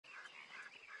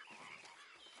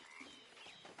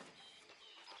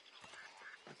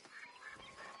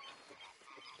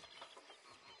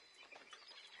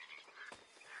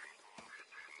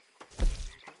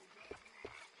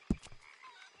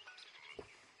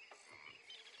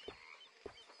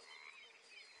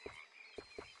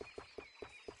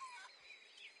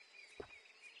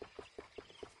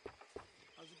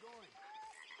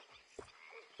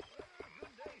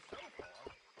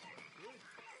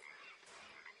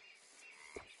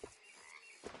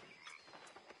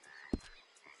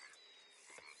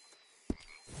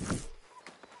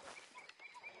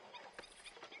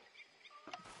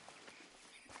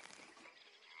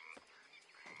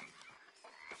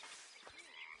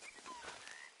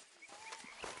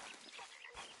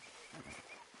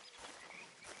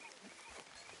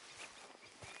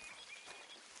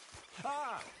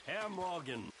Ah, Herr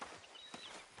Morgan.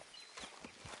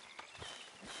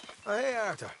 Oh, hey,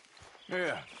 Arthur.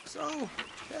 Yeah. So,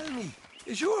 tell me,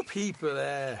 is your people,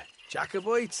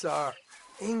 Jacobites or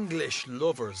English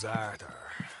lovers, Arthur?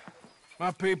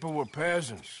 My people were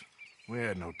peasants. We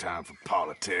had no time for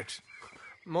politics.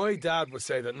 My dad would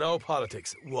say that no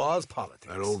politics was politics.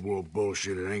 That old world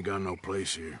bullshit, it ain't got no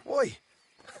place here. Why?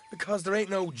 Because there ain't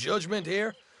no judgment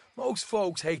here. Most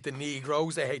folks hate the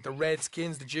Negroes, they hate the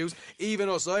Redskins, the Jews, even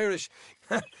us Irish.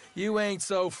 You ain't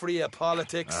so free of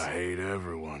politics. I hate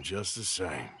everyone just the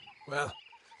same. Well,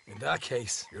 in that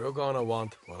case, you're gonna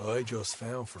want what I just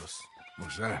found for us.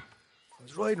 What's that? I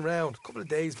was riding around a couple of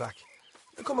days back.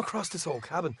 I come across this old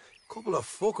cabin. A couple of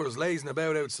fuckers lazing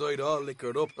about outside all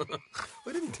liquored up.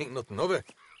 I didn't think nothing of it.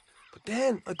 But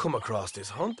then I come across this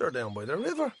hunter down by the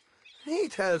river. He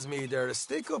tells me they're a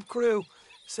stick-up crew.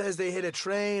 Says they hit a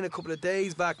train a couple of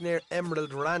days back near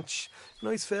Emerald Ranch.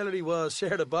 Nice fella he was,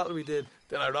 shared a bottle we did.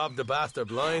 Then I robbed the bastard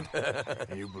blind.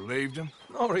 And you believed him?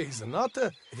 No reason not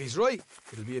to. If he's right,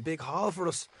 it'll be a big haul for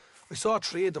us. I saw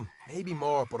 3 of them, maybe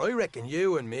more, but I reckon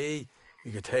you and me,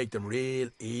 we could take them real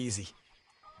easy.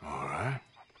 All right.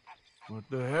 What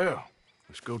the hell?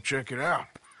 Let's go check it out.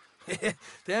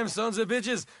 Them sons of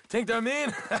bitches think they're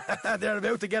mean. They're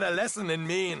about to get a lesson in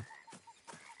mean.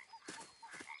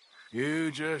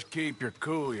 You just keep your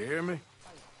cool, you hear me?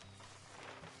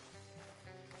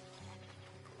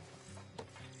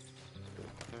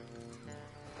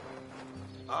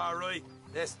 All right,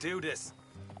 let's do this.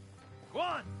 Go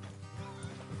on.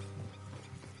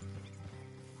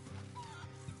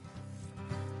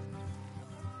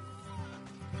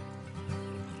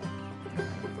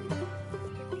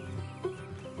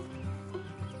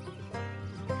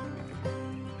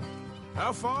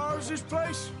 How far is this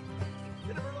place?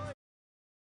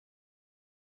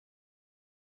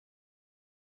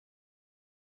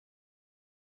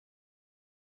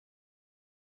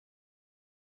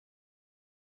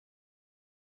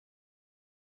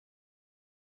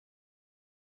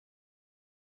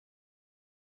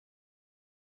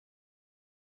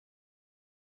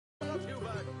 Not too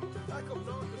bad. Back up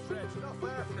north the stretch, not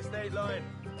far from the state line.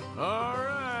 All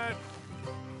right.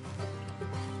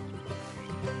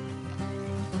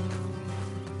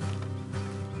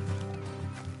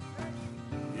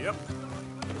 Yep.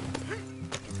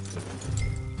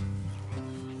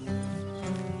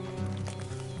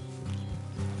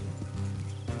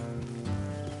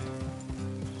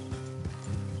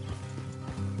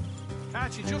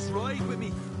 Can't you just ride with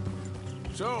me?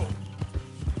 So,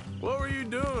 what were you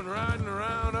doing riding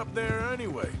around up there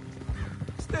anyway?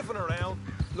 Sniffing around,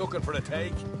 looking for the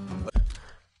take.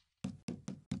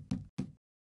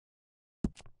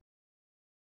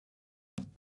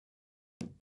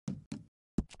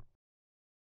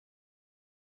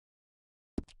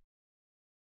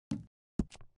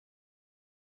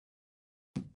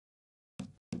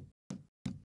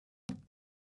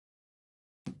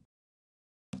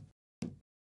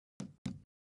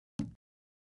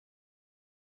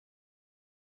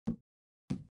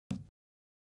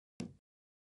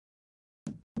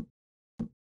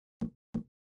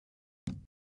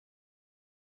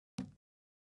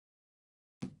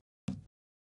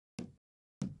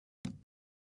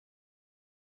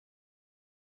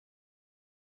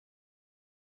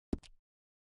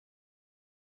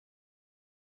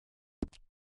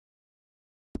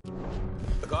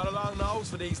 I got a long nose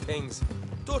for these things.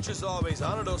 Dutch has always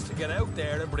honoured us to get out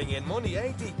there and bring in money,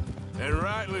 ain't he? And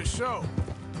rightly so.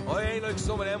 I ain't like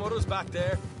some of them others back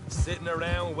there, sitting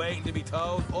around waiting to be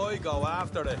told. I go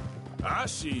after it. I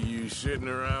see you sitting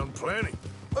around plenty.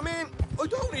 I mean, I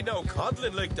don't need no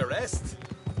coddling like the rest.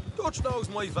 Dutch knows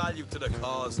my value to the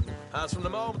cause, as from the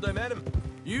moment I met him.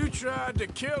 You tried to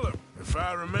kill him, if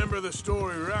I remember the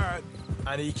story right.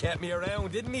 And he kept me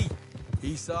around, didn't he?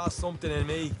 He saw something in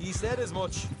me. He said as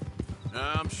much.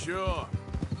 I'm sure.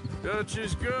 Dutch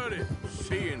is good at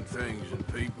seeing things in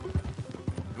people.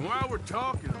 And while we're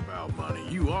talking about money,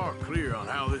 you are clear on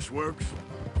how this works?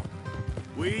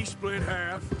 We split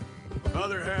half,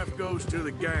 other half goes to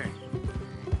the gang.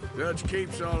 Dutch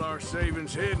keeps all our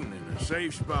savings hidden in a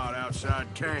safe spot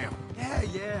outside camp.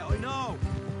 Yeah, I know.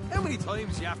 How many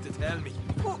times do you have to tell me?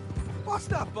 What's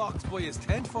that box by his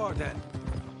tent for, then?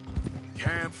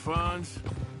 Camp funds,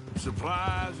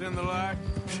 supplies, and the like.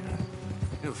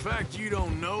 The fact you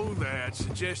don't know that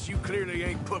suggests you clearly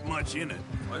ain't put much in it.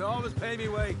 I always pay me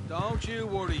way, don't you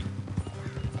worry.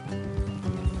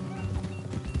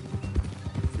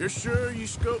 You're sure you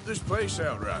scoped this place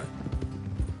out right?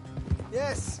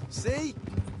 Yes, see?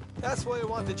 That's why I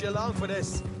wanted you along for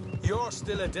this. You're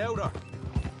still a doubter.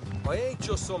 I ain't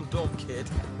just some dumb kid.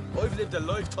 I've lived a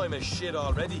lifetime of shit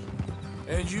already.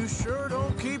 And you sure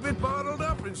don't keep it bottled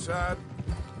up inside.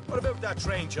 What about that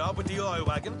train job with the oil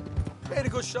wagon? Made a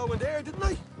good show in there, didn't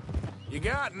I? You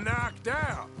got knocked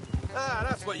out. Ah,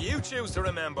 that's what you choose to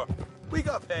remember. We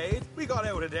got paid. We got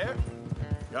out of there.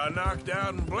 Got knocked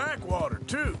out in Blackwater,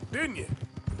 too, didn't you?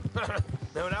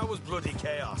 Now, that was bloody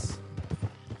chaos.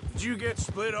 Did you get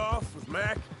split off with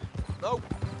Mac? No,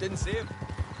 didn't see him.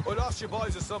 I lost your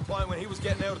boys at some point when he was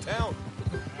getting out of town.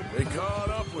 They caught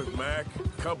up with Mac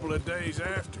a couple of days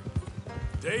after.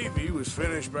 Davy was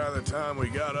finished by the time we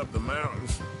got up the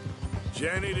mountains.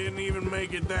 Jenny didn't even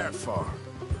make it that far.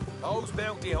 Those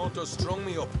bounty hunters strung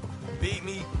me up. Beat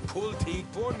me, pulled teeth,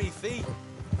 burned me feet.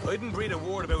 I didn't breathe a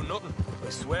word about nothing, I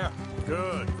swear.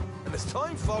 Good. And it's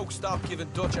time folks stop giving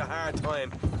Dutch a hard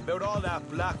time about all that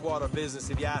Blackwater business,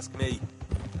 if you ask me.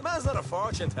 The man's not a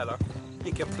fortune teller.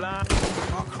 He can plan.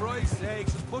 For Christ's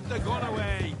sakes, just put the gun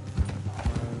away.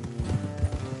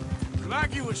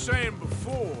 Like you were saying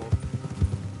before...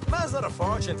 The man's not a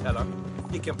fortune teller.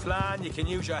 You can plan, you can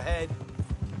use your head.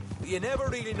 But you never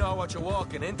really know what you're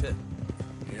walking into.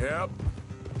 Yep.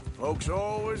 Folks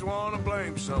always want to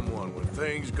blame someone when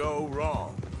things go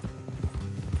wrong.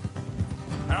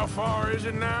 How far is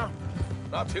it now?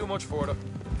 Not too much further.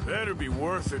 Better be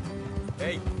worth it.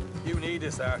 Hey, you need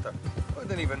this, Arthur. I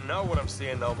don't even know what I'm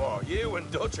seeing no more. You and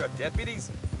Dutch are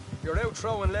deputies. You're out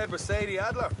throwing lead with Sadie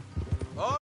Adler.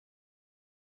 Oh.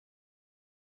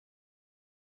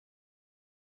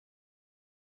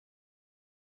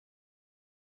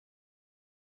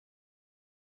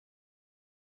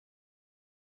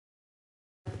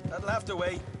 That'll have to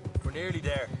wait. We're nearly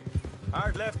there.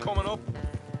 Hard left coming up.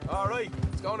 All right,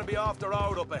 it's going to be off the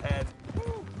road up ahead.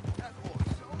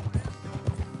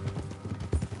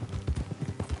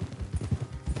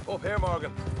 Up here,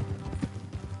 Morgan.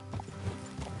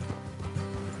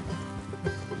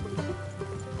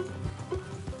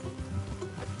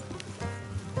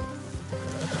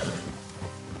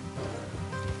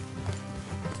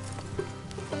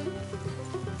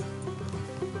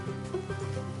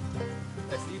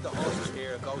 Let's leave the horses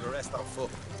here and go the rest on foot.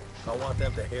 I want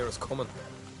them to hear us coming.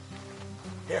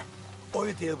 Here,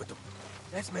 I'll deal with them.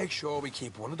 Let's make sure we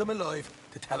keep one of them alive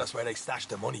to tell us where they stashed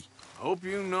the money. Hope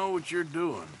you know what you're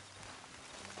doing.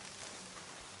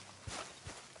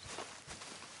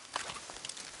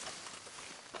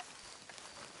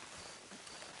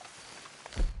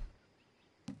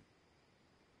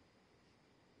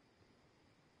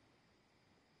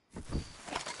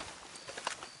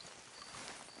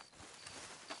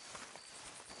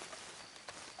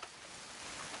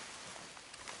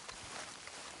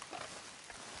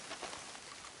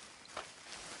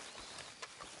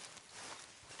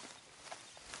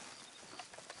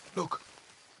 Look,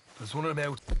 there's one of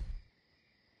them out.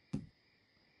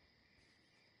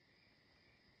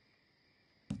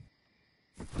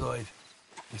 Died.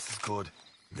 This is good.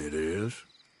 It is?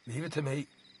 Leave it to me.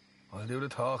 I'll do the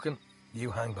talking.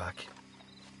 You hang back.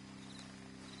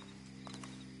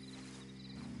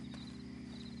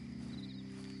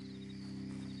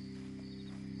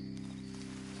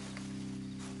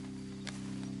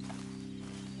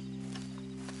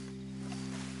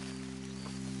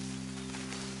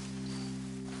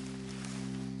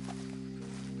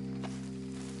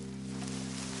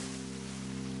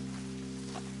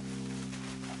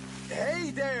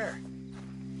 Hey there!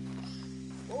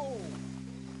 Oh.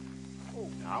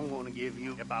 I'm gonna give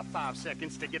you about 5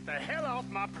 seconds to get the hell off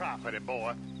my property,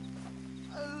 boy.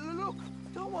 Look,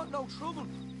 don't want no trouble.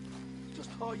 Just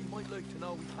thought you might like to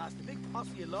know we passed a big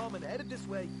posse of lawmen headed this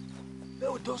way.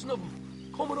 About a dozen of them,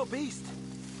 coming up east.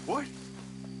 What?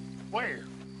 Where?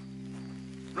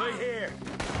 Right here.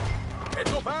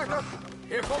 Heads up, Arthur.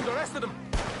 Here come the rest of them.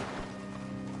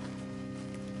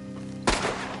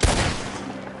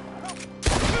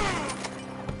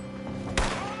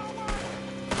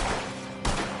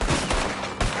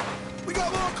 We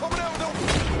got more coming out, though.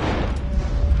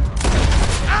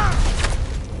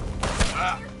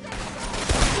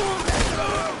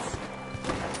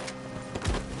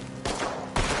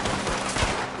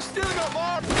 Still got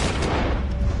more.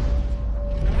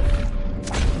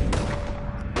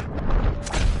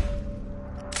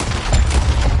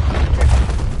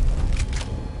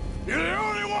 You're the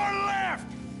only one left!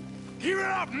 Give it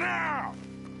up now!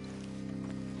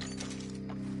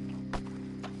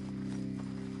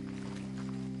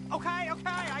 Okay,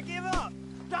 I give up.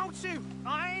 Don't shoot.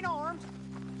 I ain't armed.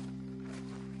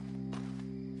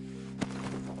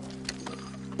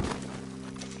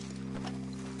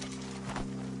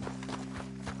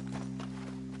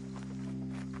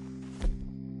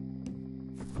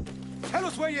 Tell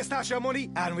us where you stash your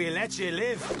money, and we'll let you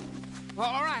live. Well,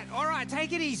 all right,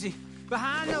 take it easy.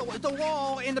 Behind the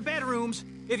wall in the bedrooms,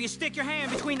 if you stick your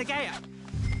hand between the gap.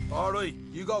 All right,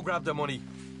 you go grab the money.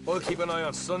 I'll keep an eye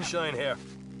on Sunshine here.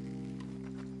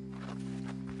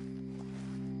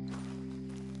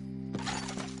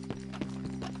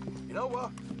 You know what?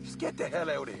 Just get the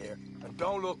hell out of here, and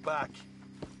don't look back.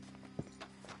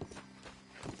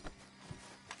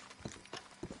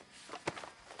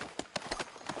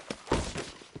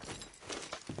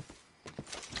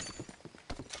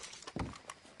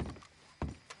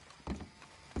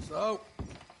 So,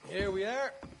 here we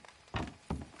are.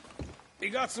 We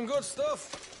got some good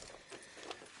stuff.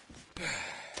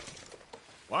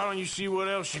 Why don't you see what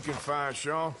else you can find,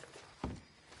 Sean?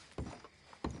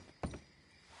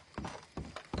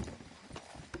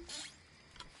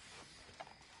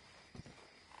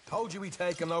 Told you we'd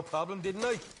take him, no problem, didn't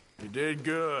I? You did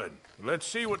good. Let's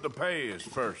see what the pay is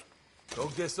first.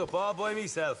 Dug this up all by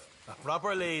myself. A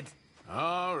proper lead.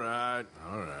 All right,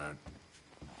 all right.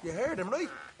 You heard him, right?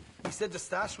 He said the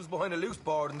stash was behind a loose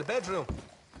board in the bedroom.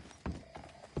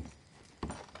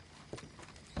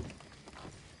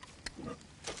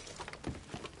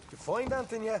 You find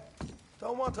anything yet?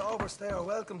 Don't want to overstay our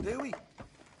welcome, do we?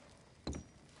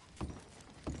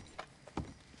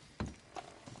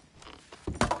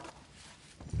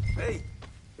 Hey,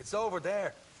 it's over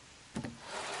there.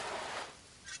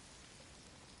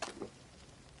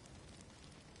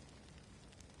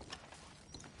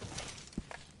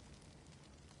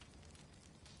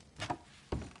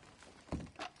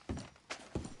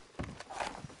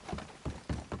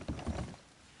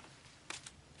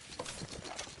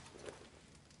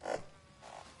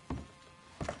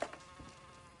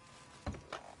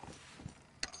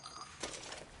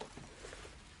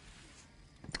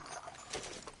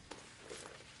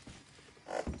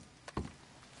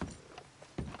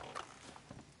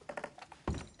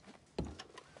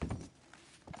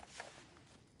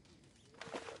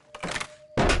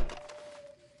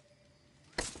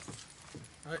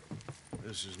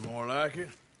 This is more like it.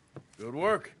 Good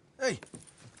work. Hey,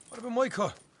 what about my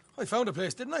cut? I found a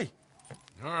place, didn't I?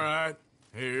 All right,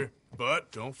 here.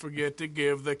 But don't forget to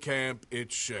give the camp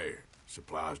its share.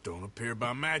 Supplies don't appear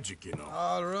by magic, you know.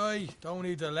 All right, don't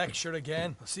need the lecture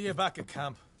again. I'll see you back at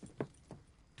camp.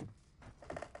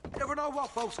 Never know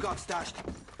what folks got stashed.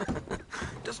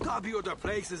 There's gotta be other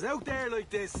places out there like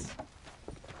this.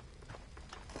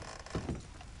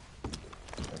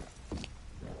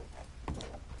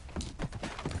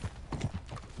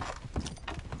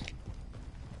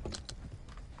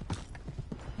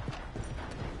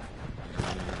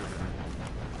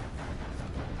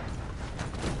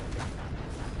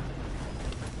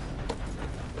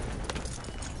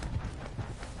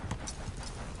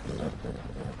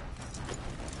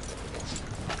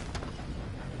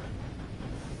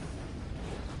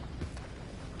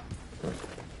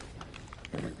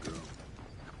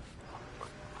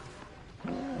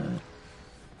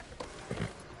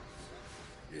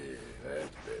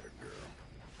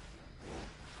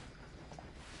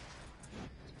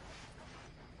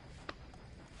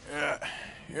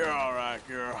 You're all right,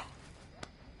 girl.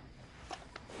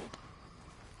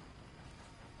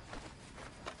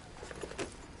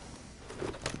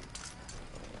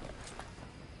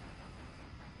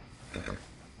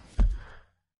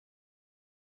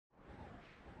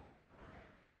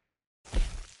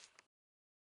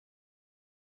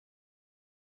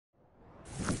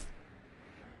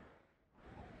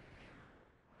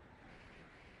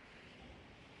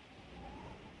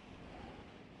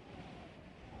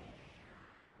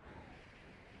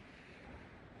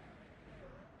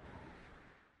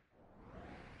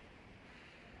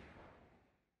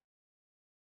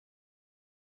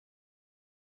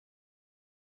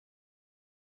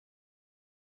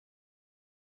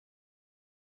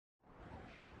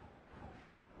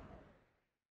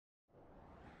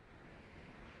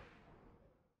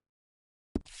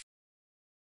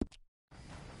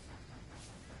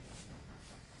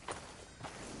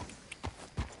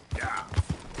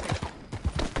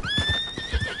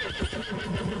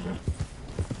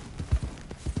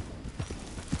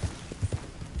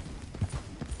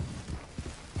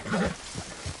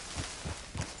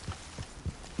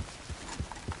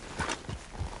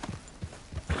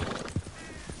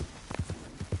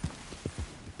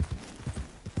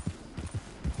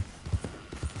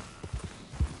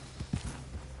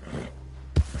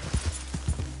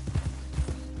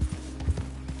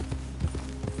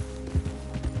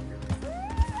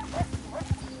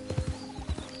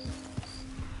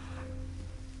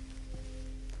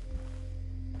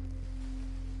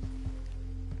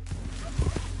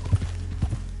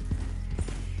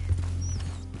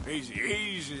 Easy,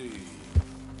 easy.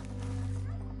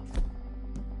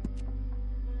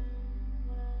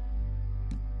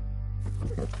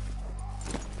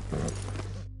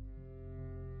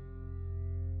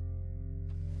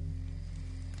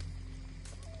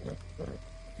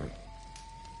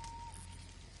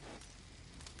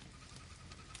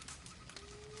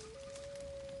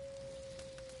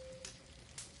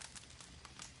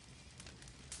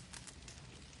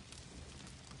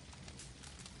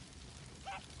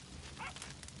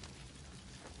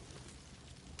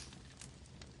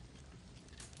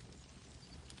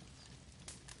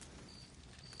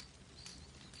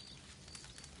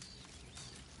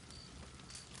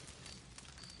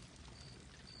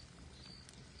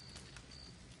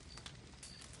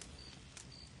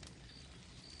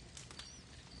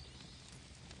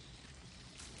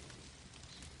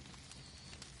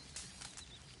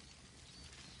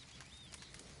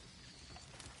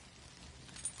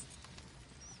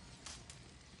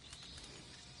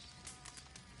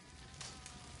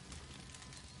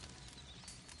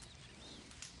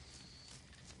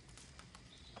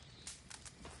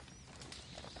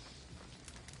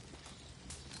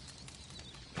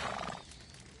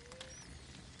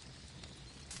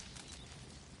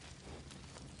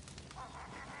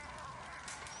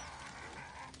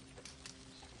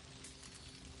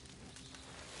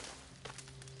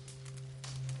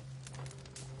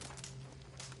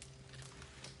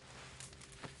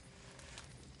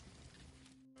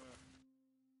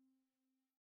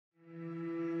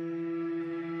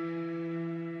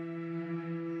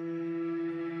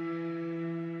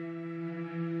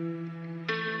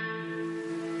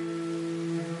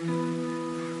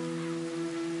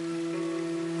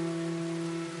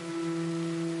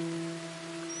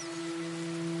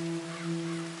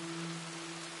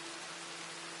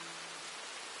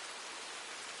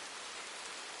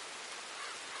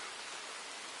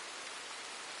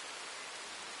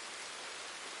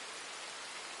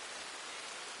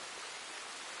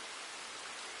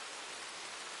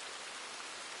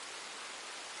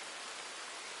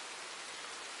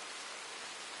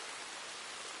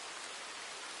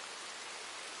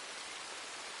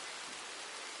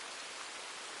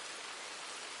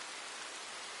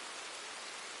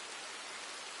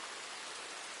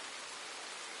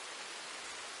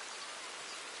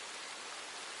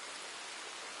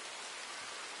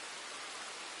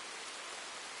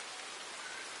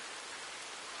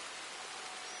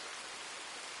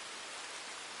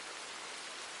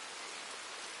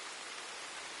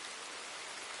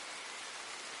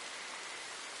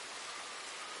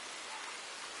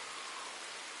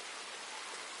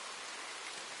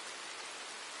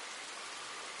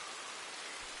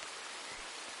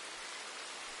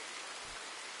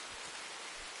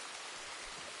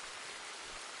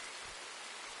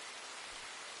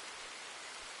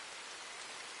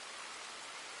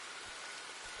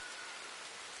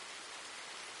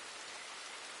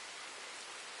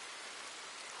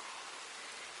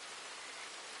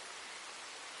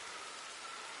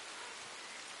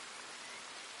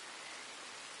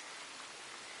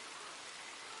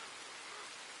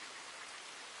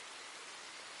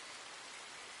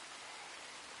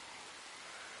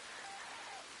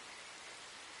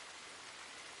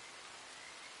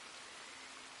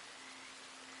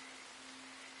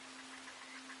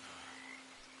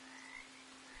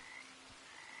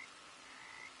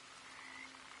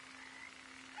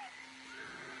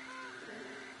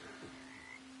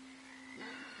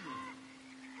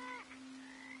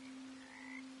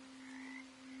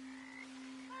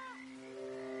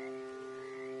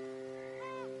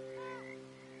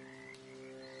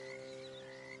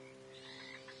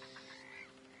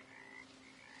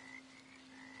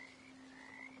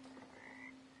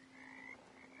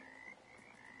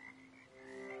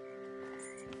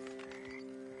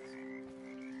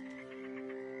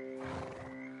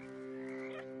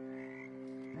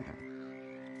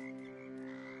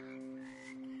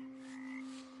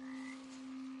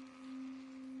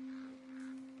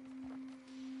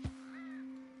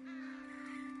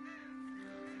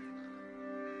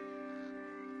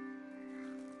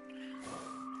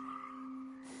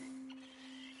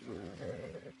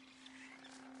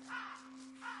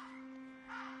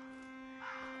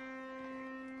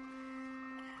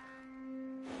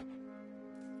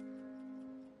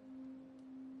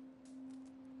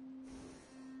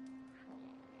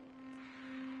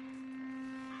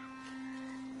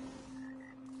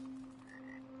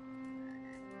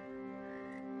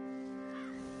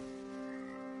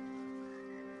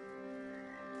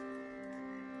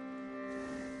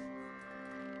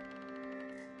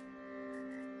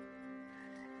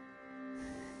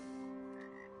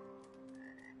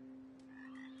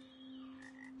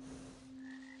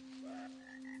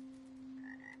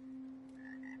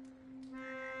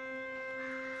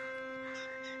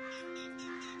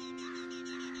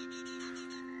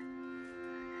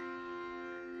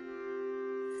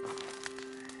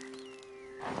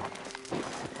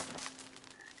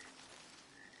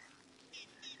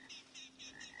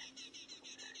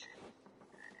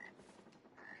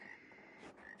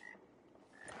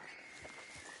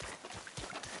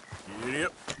 Giddy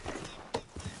up.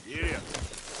 Giddy up.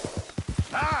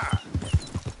 Ah!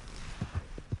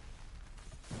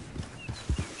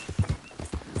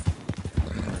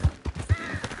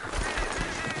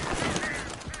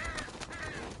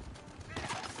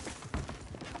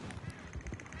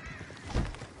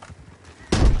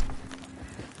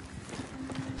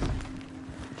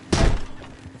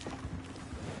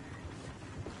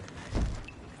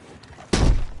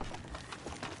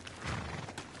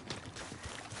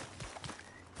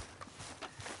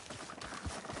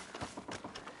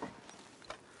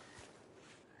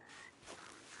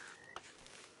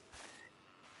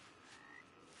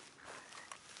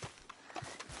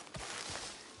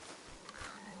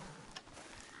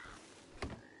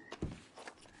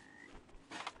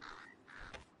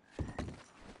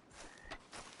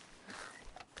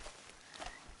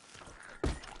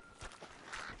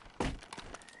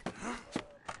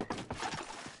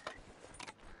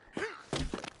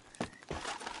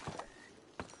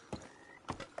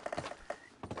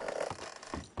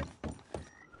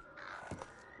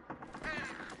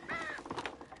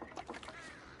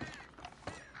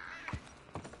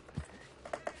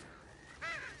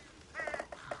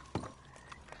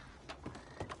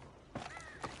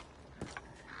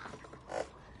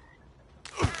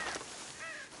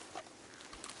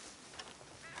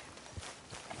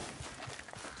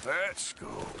 Let's go,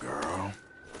 girl.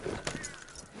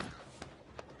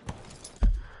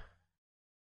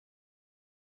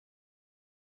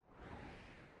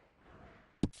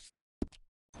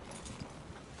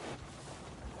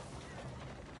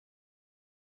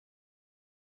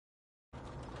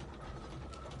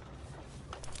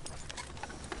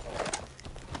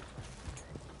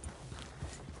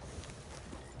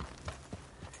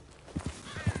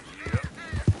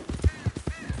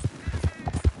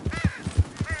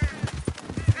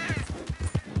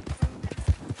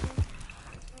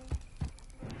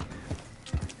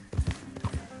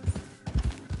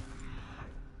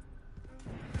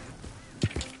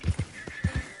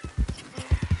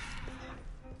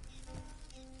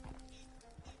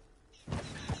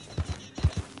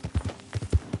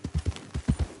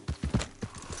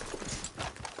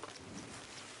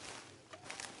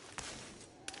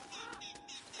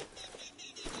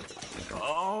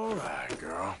 All right,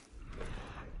 girl.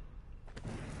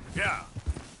 Yeah.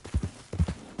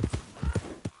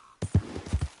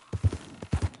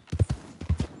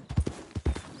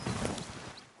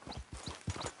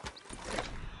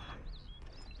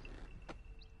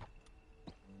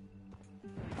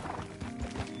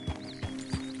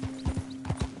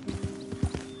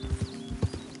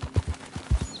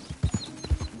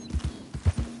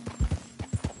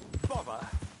 Bother.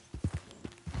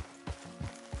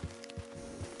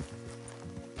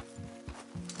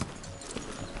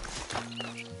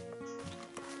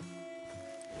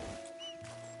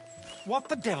 What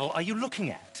the devil are you looking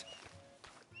at?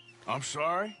 I'm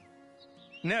sorry?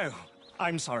 No,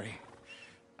 I'm sorry.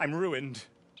 I'm ruined.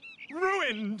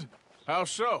 Ruined! How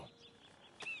so?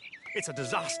 It's a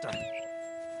disaster.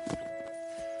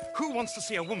 Who wants to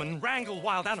see a woman wrangle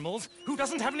wild animals who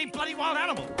doesn't have any bloody wild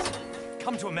animals?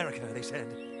 Come to America, they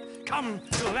said. Come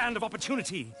to the land of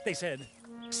opportunity, they said.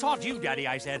 Sod you, Daddy,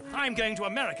 I said. I'm going to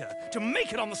America to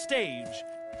make it on the stage.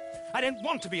 I don't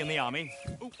want to be in the army.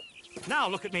 Ooh. Now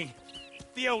look at me.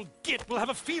 The old git will have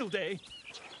a field day.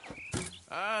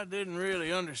 I didn't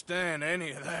really understand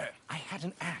any of that. I had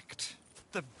an act.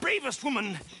 The bravest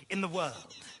woman in the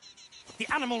world. The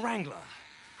animal wrangler.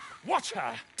 Watch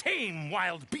her tame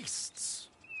wild beasts.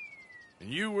 And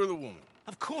you were the woman.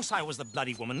 Of course I was the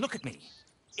bloody woman. Look at me.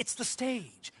 It's the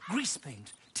stage. Grease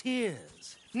paint.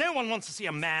 Tears. No one wants to see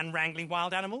a man wrangling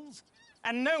wild animals.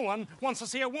 And no one wants to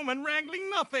see a woman wrangling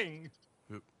nothing.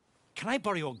 Can I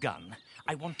borrow your gun?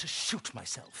 I want to shoot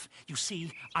myself. You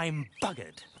see, I'm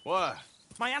buggered. Why?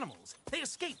 My animals, they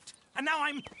escaped. And now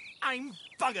I'm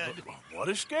buggered. What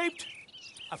escaped?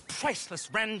 A priceless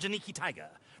Ranjaniki tiger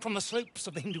from the slopes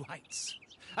of the Hindu Heights.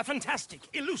 A fantastic,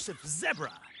 elusive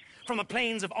zebra from the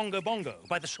plains of Ongo Bongo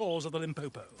by the shores of the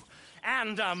Limpopo.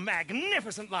 And a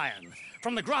magnificent lion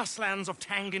from the grasslands of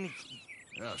Tanganyika.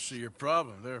 Yeah, I see your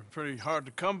problem. They're pretty hard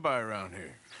to come by around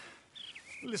here.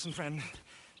 Listen, friend,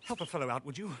 help a fellow out,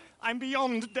 would you? I'm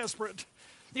beyond desperate.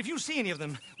 If you see any of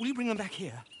them, will you bring them back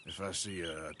here? If I see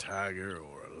a tiger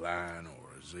or a lion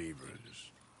or a zebra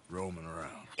just roaming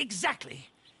around. Exactly.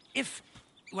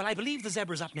 Well, I believe the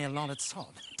zebra's up near Larned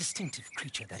Sod. Distinctive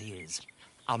creature that he is.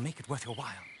 I'll make it worth your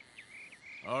while.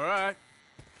 All right,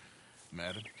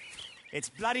 madam. It's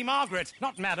bloody Margaret,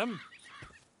 not madam.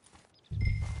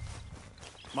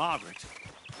 Margaret.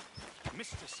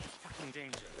 Mistress of fucking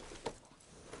danger.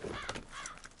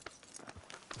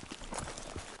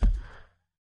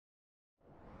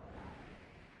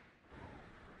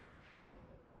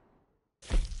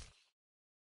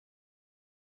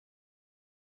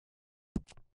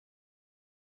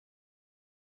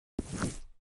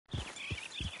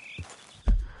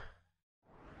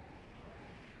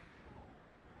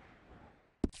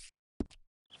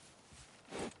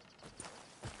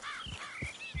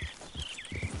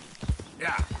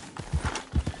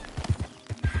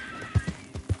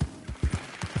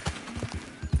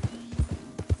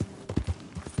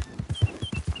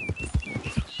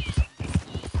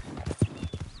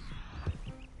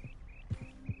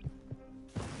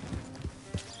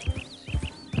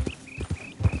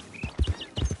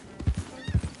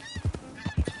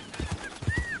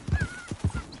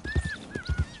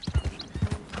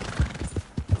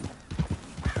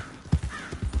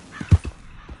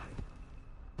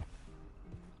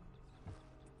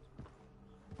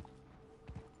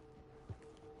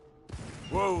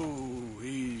 Whoa,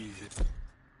 easy.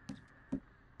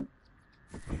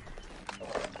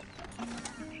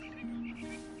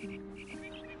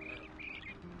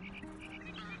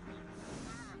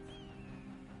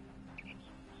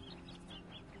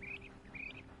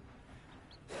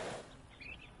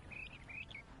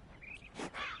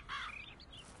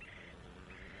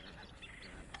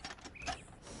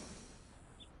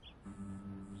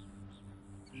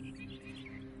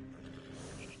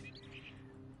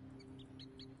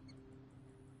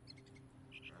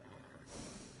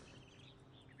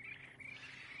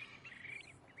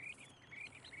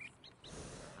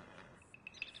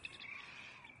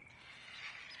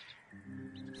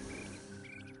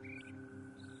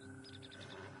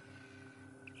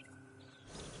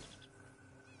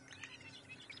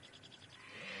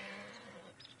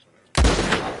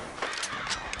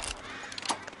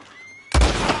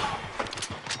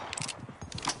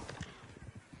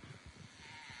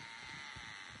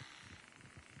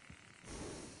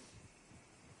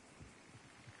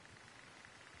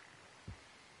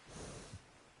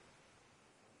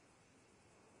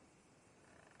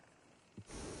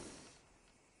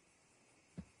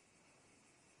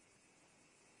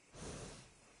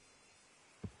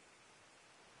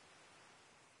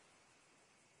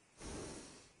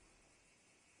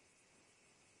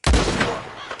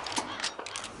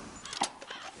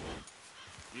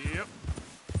 Yep.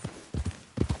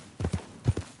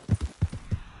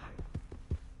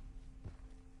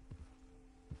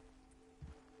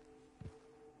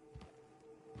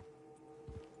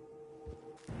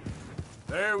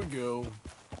 There we go.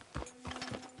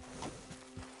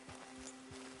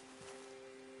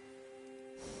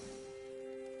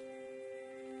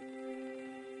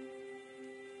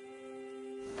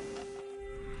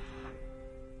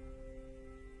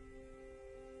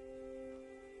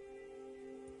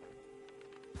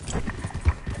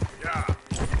 Yeah.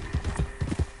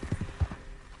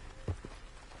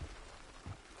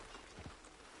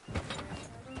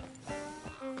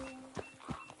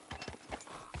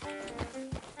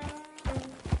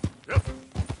 Yep.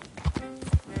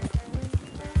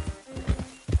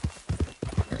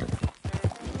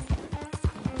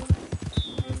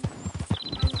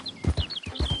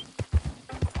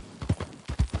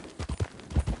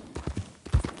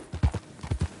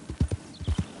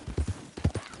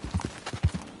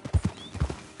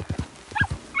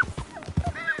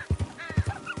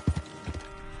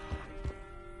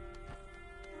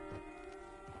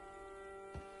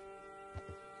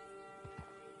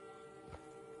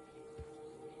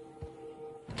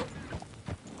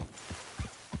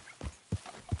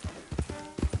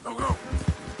 Go, go.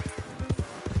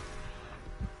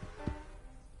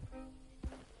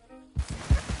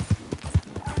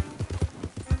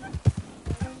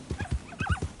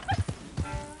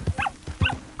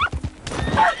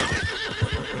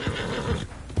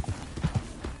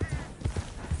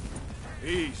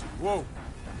 Easy. Whoa.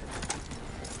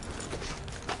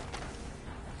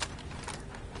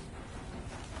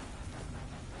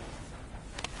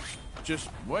 Just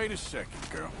wait a second,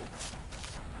 girl.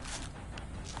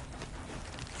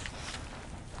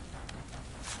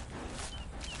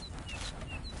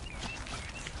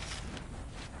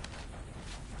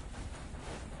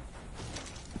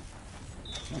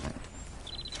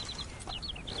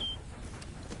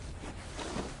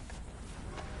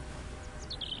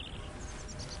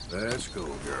 Let's go,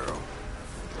 girl.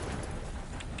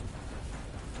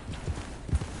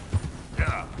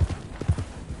 Yeah.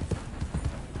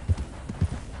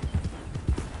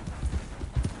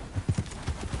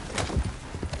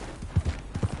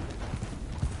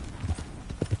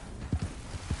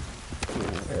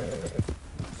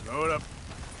 Slow it up.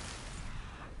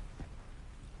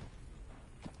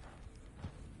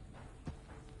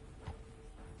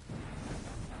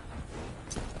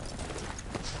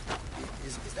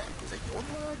 Is that your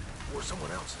blood or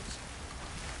someone else's?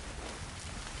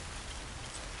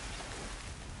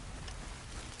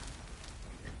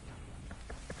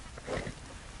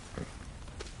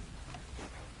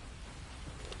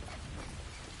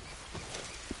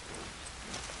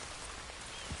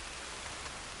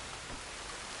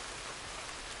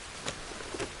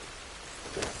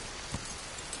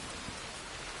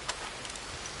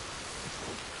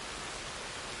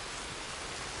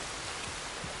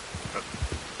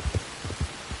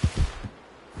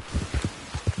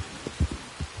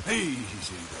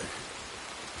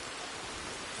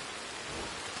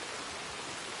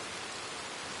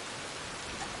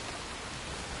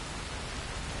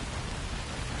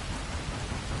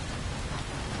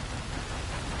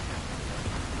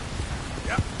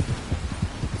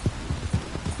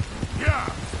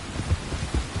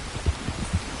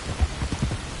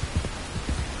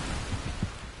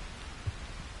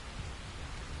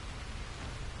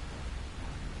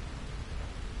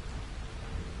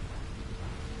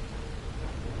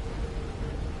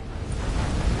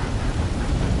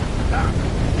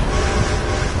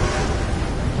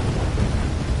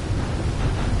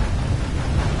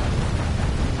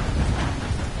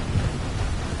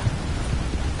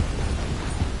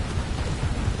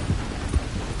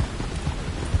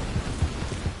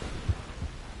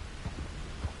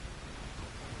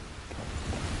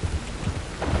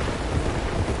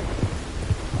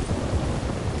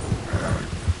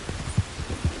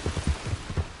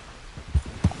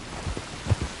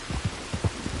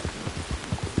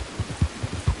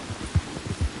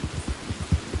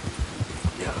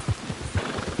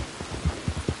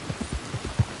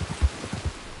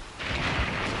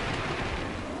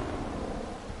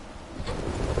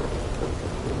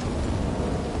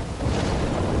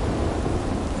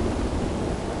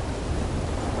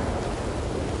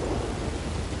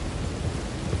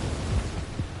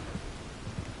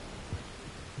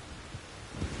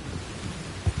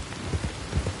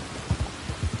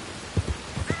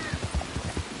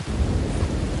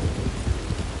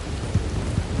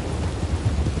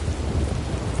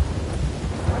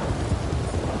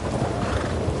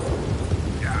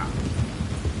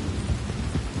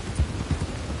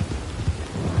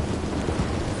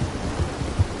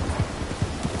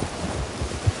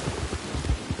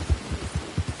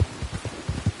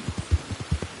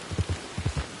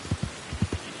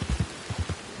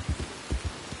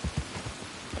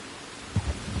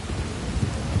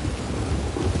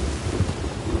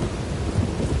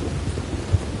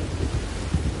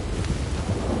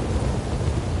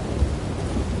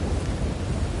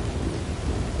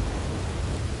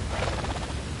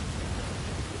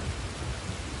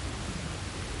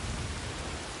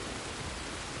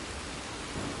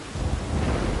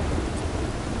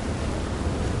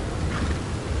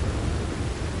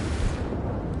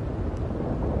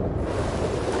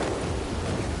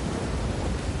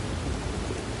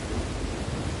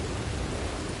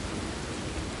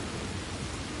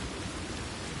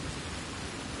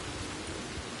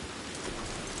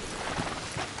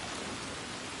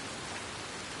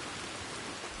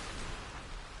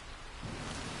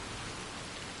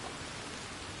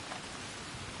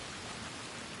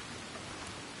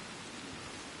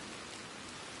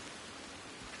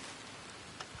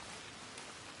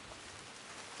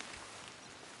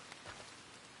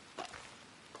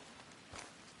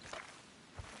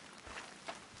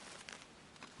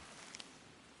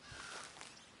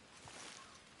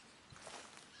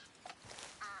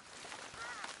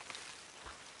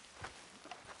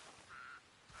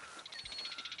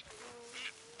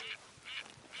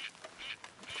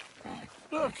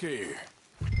 Look here.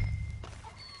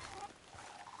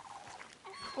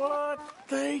 What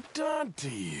they done to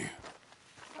you?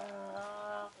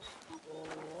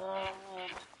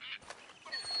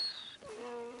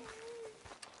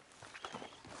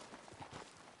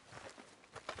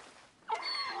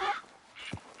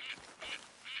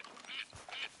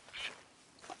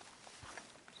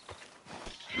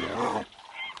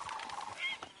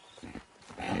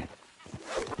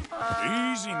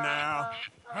 Easy now.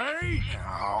 Hey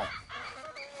now.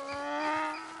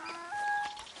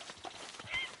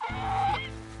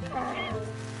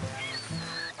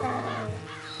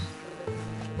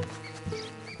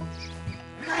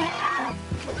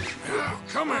 Now,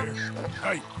 come here.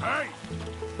 Hey, hey.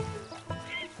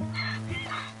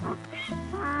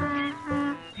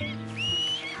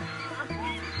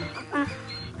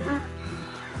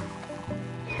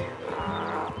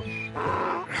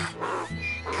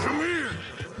 Come here.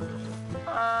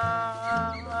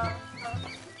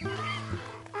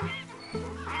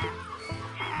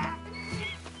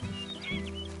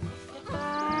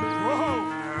 Whoa,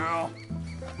 now.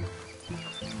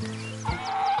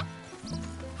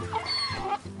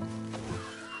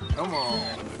 Come on,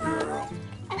 girl.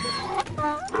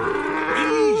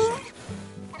 Easy.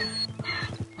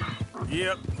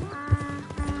 Yep.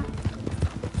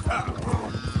 Ah.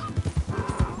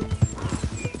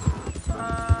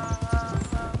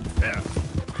 Yeah.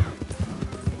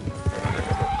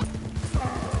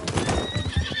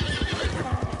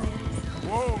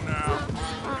 Whoa, now.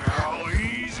 Oh,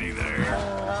 easy there.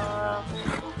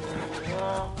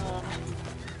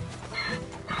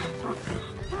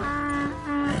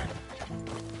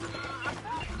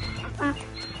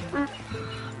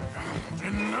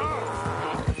 Enough.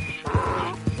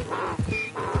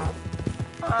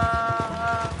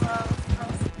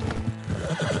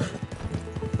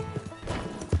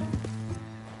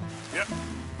 Yep.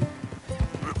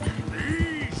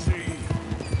 Easy.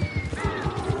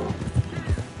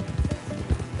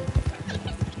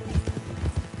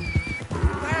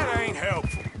 That ain't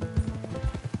helpful.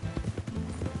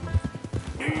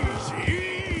 Easy,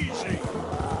 easy.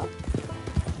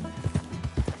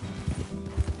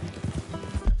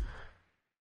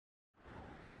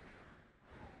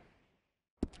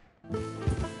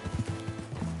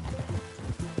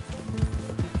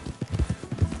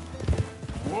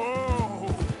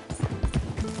 Whoa.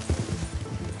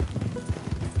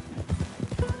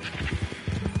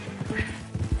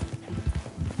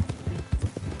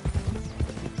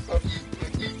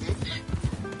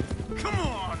 Come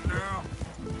on now.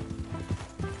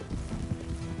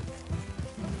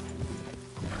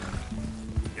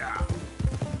 Yeah.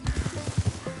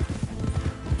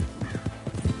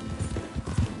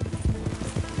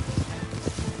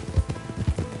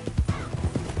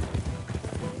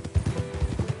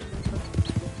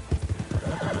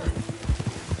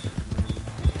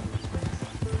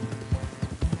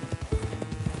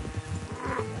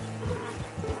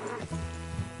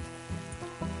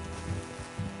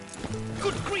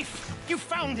 Good grief! You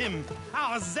found him!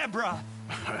 Our zebra!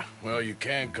 Well, you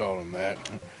can call him that.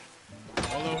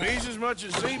 Although he's as much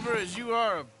a zebra as you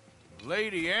are a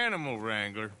lady animal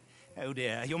wrangler. Oh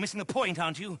dear, you're missing the point,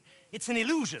 aren't you? It's an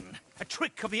illusion. A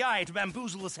trick of the eye to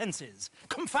bamboozle the senses.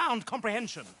 Confound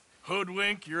comprehension.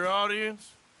 Hoodwink your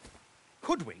audience?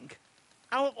 Hoodwink?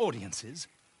 Our audiences?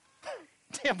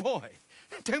 Dear boy,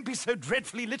 don't be so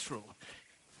dreadfully literal.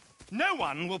 No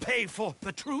one will pay for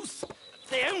the truth.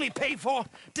 They only pay for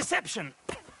deception.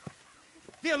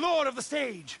 The allure of the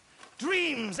stage,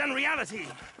 dreams and reality.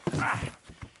 Ah.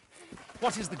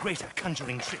 What is the greater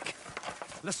conjuring trick?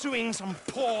 Lassoing some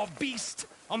poor beast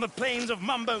on the plains of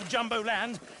mumbo-jumbo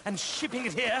land and shipping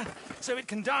it here so it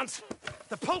can dance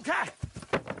the polka?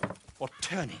 Or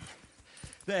turning,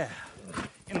 there,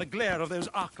 in the glare of those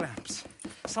arc lamps,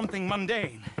 something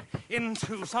mundane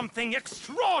into something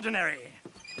extraordinary?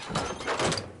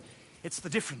 It's the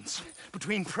difference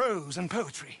between prose and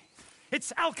poetry.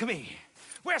 It's alchemy.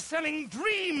 We're selling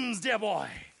dreams, dear boy.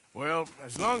 Well,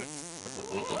 as long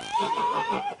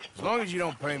as you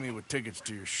don't pay me with tickets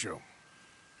to your show.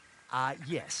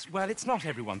 Yes. Well, it's not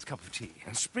everyone's cup of tea.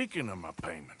 And speaking of my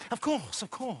payment, Of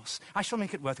course. I shall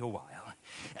make it worth your while.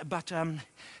 But,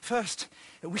 first,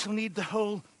 we shall need the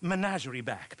whole menagerie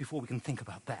back before we can think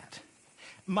about that.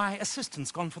 My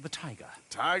assistant's gone for the tiger.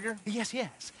 Tiger? Yes,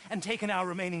 and taken our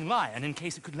remaining lion in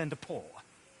case it could lend a paw.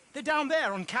 They're down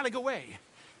there on Caliga Way.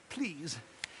 Please,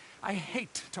 I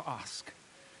hate to ask.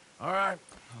 All right,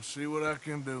 I'll see what I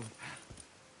can do.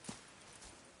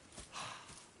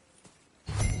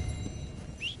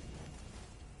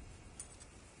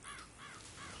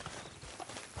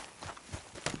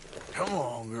 Come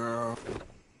on, girl.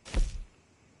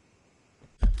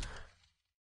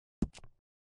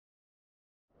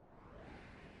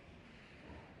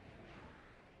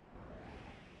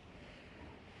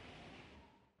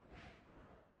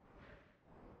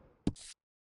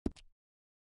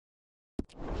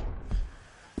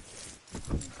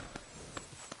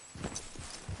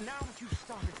 Now that you've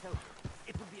started helping,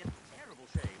 it would be a terrible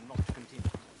shame not to continue.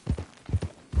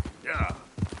 Yeah.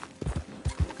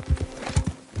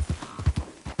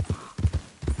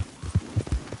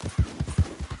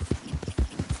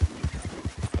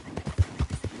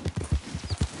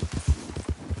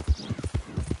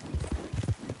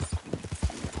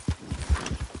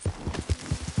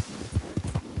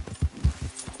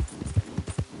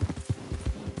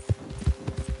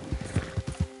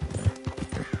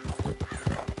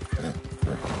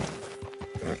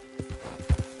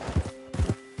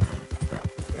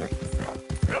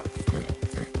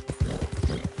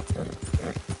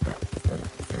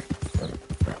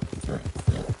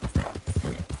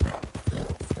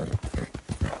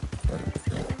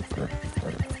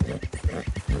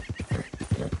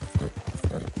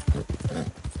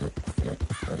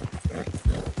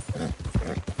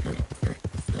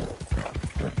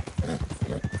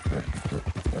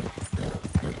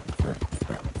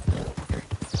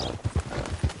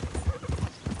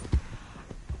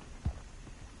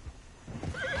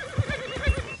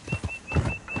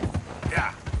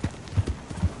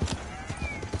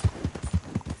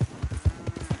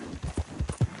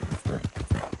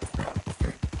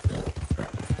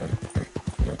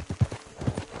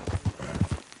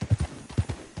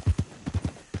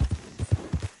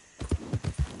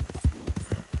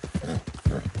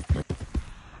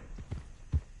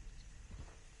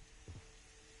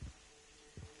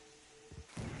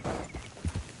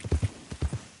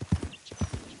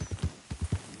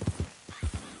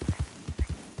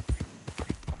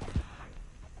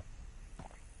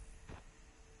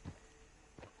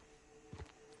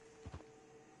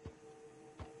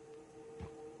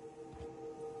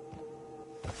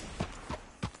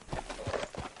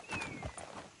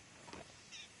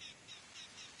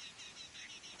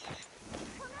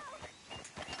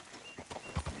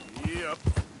 Yep.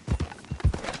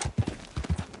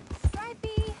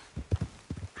 Stripey!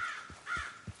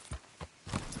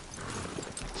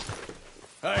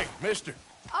 Hey, mister.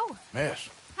 Oh, Miss,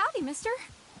 howdy, mister.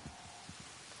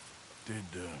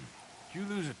 did you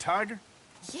lose a tiger?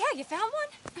 Yeah, you found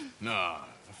one? Nah,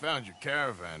 I found your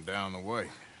caravan down the way.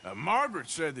 Margaret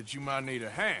said that you might need a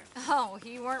hand. Oh,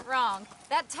 you weren't wrong.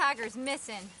 That tiger's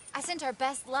missing. I sent our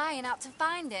best lion out to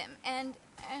find him, and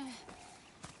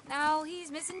now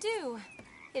he's missing too.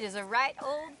 It is a right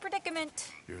old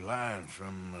predicament. Your lion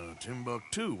from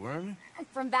Timbuktu, weren't you?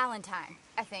 From Valentine,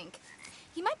 I think.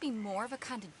 He might be more of a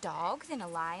kind of dog than a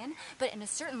lion, but in a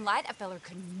certain light, a feller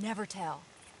could never tell.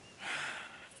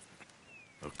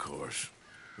 Of course.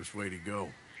 Which way to go?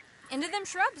 Into them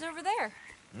shrubs over there.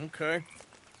 Okay.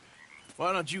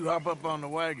 Why don't you hop up on the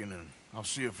wagon and I'll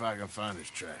see if I can find his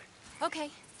track. Okay.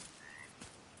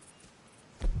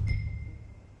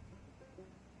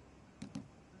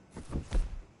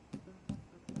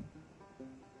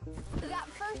 That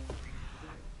first...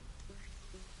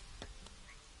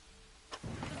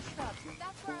 The shrubs.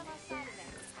 That's where I lost sight of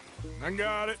them. I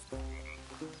got it.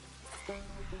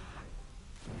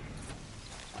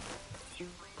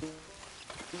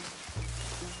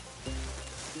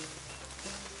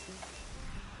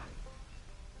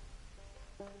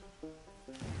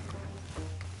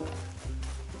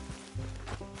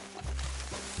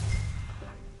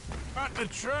 Got the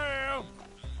trail.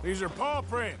 These are paw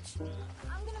prints.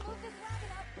 I'm gonna move this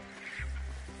wagon up.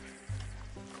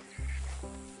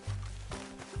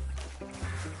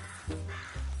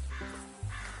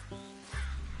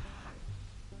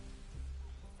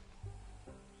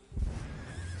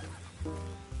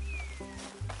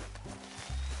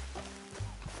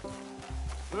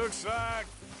 Looks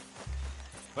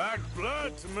like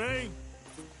blood to me.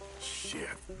 Shit.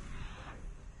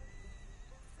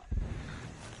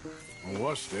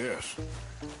 What's this?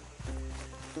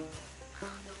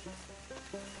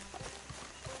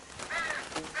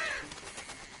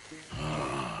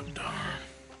 Oh, darn.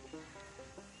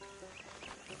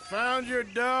 Found your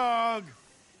dog.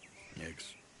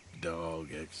 Ex-dog,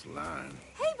 ex-lion.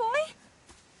 Hey, boy!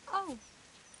 Oh,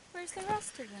 where's the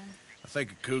rest of them? I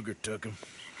think a cougar took him.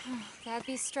 That'd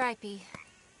be Stripey.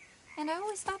 And I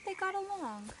always thought they got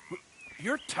along.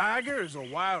 Your tiger is a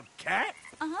wild cat?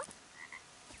 Uh-huh.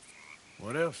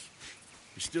 What else?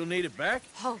 You still need it back?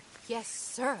 Oh, yes,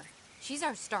 sir. She's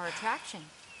our star attraction.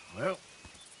 Well,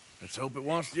 let's hope it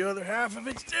wants the other half of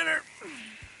its dinner.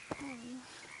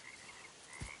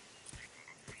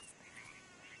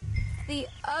 The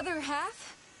other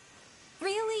half?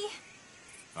 Really?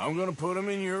 I'm gonna put him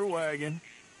in your wagon.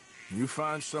 You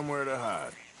find somewhere to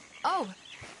hide. Oh.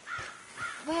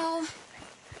 Well,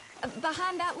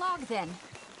 behind that log, then.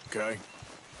 Okay?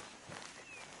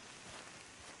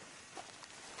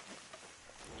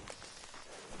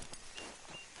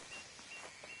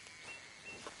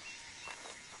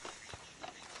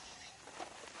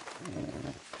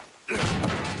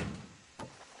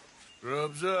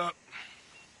 Gloves up.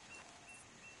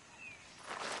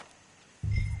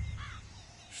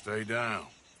 Stay down.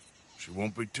 She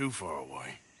won't be too far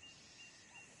away.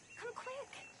 Come quick.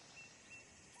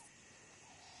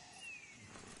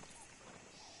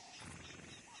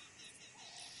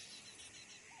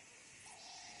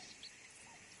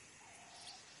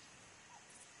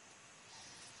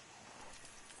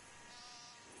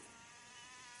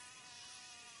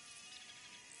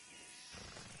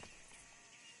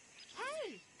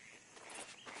 Hey!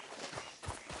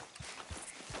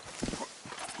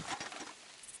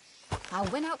 I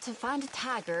went out to find a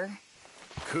tiger,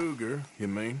 Cougar, you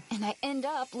mean? and I end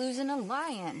up losing a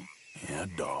lion. Yeah,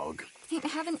 dog. Ain't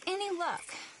having any luck.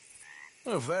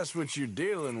 Well, if that's what you're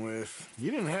dealing with,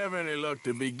 you didn't have any luck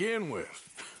to begin with.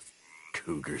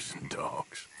 Cougars and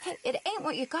dogs. Hey, it ain't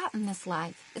what you got in this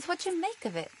life. It's what you make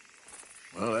of it.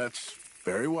 Well, that's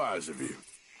very wise of you.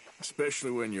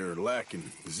 Especially when you're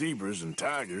lacking zebras and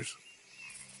tigers.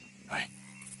 Hey,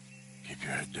 keep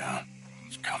your head down.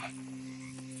 It's coming.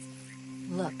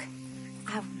 Look,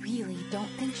 I really don't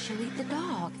think she'll eat the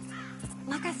dog.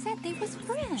 Like I said, they was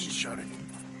friends. Shut it.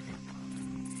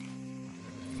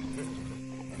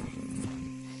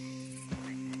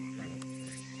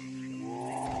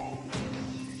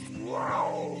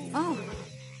 Oh,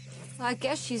 well, I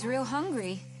guess she's real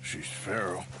hungry. She's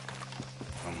feral.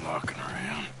 I'm locking her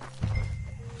in.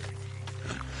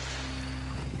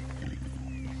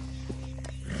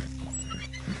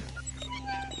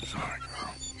 Sorry,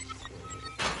 girl.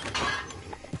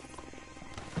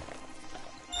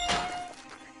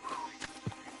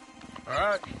 All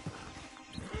right.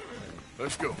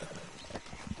 Let's go.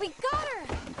 We got her!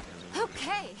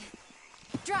 Okay.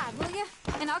 Drive, will you?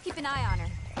 And I'll keep an eye on her.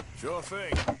 Sure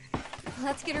thing.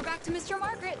 Let's get her back to Mr.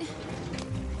 Margaret.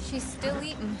 She's still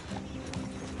eating.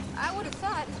 I would have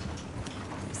thought,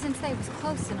 since they was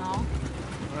close and all.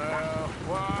 Well,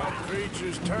 wild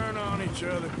creatures turn on each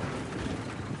other.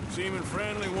 Seeming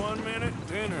friendly one minute,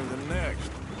 dinner the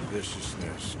next.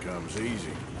 Viciousness comes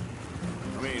easy.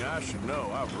 I mean, I should know.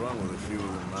 I've run with a few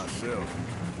of them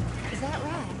myself. Is that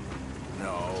right?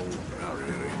 No, not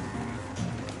really.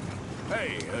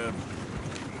 Hey,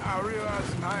 I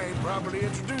realize I ain't properly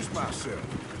introduced myself.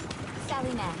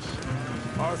 Sally Nash.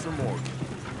 Arthur Morgan.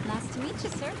 Nice to meet you,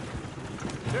 sir.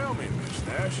 Tell me, Miss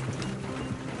Nash,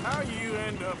 how you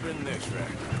end up in this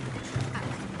racket?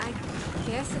 I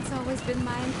guess it's always been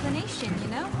my inclination, you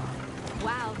know?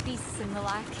 Wild beasts and the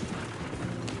like.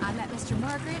 I met Mr.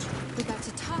 Margaret, we got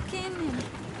to talking,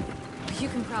 and you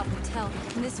can probably tell,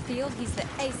 in this field, he's the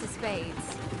ace of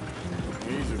spades.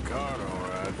 He's a card, all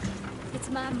right. It's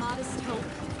my modest hope,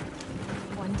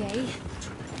 one day,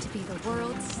 to be the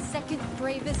world's second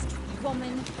bravest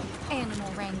woman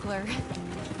animal wrangler.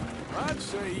 I'd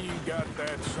say you got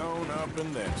that sewn up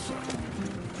and then some.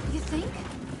 You think?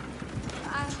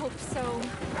 I hope so.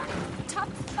 Top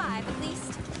 5, at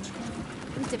least.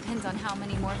 It depends on how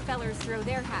many more fellers throw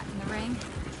their hat in the ring.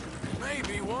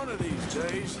 Maybe one of these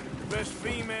days, the best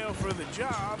female for the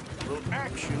job will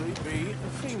actually be a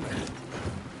female.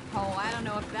 Oh, I don't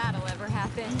know if that'll ever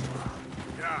happen.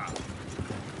 Yeah.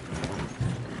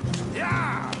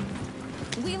 Yeah!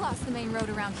 We lost the main road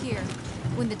around here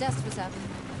when the dust was up.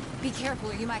 Be careful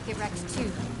or you might get wrecked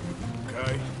too.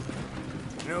 Okay.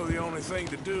 You know the only thing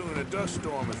to do in a dust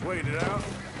storm is wait it out?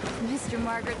 Mr.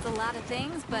 Margaret's a lot of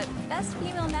things, but best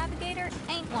female navigator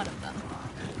ain't one of them.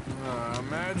 I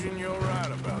imagine you're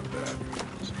right about that.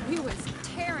 We was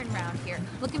tearing around here,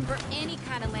 looking for any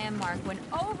kind of landmark when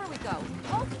over we go.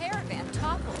 Whole caravan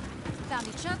toppled. Found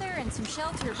each other and some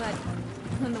shelter, but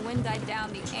when the wind died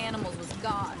down, the animals was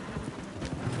gone.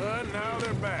 But now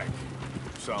they're back.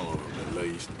 Some of them, at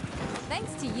least.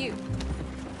 Thanks to you.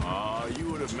 Aw,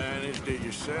 you would have managed it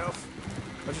yourself.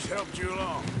 I just helped you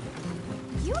along.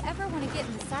 You ever want to get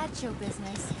in the sideshow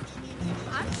business?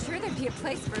 I'm sure there'd be a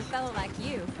place for a fellow like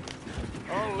you.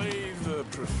 I'll leave the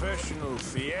professional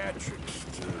theatrics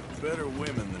to better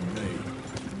women than me.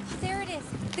 There it is,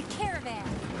 the caravan.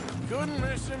 Couldn't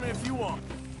miss him if you want.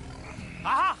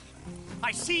 Aha!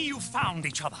 I see you found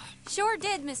each other. Sure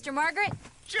did, Mr. Margaret.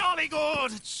 Jolly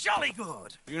good, jolly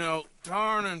good. You know,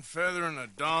 tarring and feathering a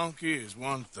donkey is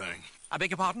one thing. I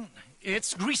beg your pardon?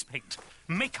 It's grease paint,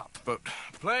 makeup. But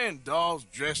playing dolls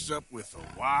dressed up with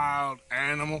a wild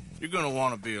animal, you're gonna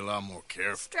want to be a lot more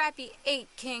careful. Strappy ate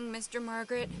King, Mr.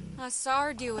 Margaret. I saw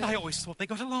her do it. I always thought they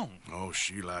got along. Oh,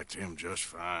 she liked him just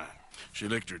fine. She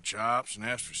licked her chops and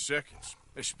asked for seconds.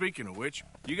 Hey, speaking of which,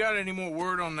 you got any more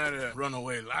word on that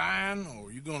runaway lion,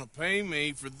 or you gonna pay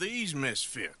me for these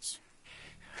misfits?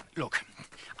 Look,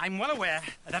 I'm well aware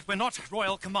that we're not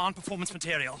Royal Command performance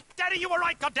material. Daddy, you were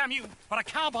right, goddammit! But a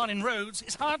cow barn in Rhodes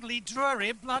is hardly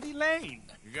Drury Bloody Lane.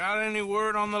 You got any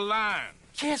word on the lion?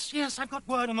 Yes, I've got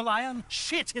word on the lion.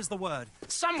 Shit is the word.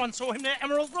 Someone saw him near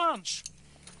Emerald Ranch.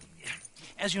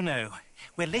 As you know,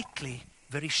 we're lately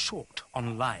very short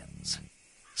on lions.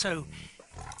 So,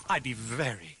 I'd be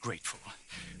very grateful.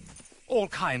 All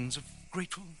kinds of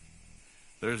grateful.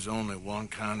 There's only one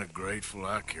kind of grateful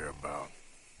I care about.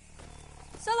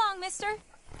 So long, mister.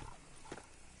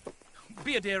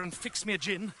 Be a dear and fix me a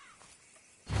gin.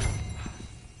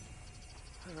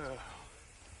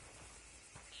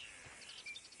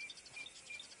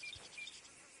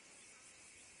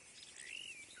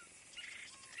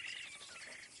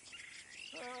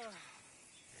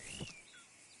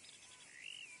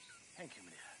 Thank you,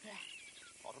 my dear.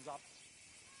 Bottoms up.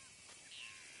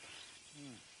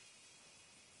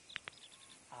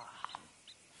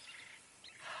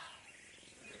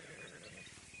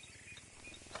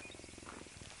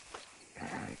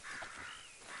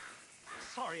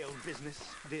 Sorry, old business,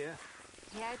 dear.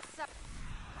 Yeah, it's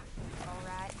all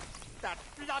right. That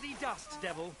bloody dust,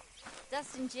 devil.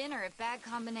 Dust and gin are a bad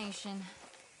combination.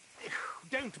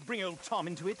 Don't bring old Tom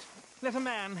into it. Let a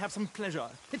man have some pleasure.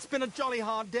 It's been a jolly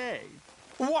hard day.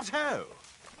 What-ho?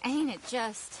 Ain't it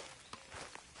just?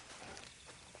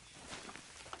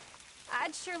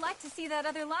 I'd sure like to see that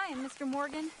other lion, Mr.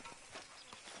 Morgan.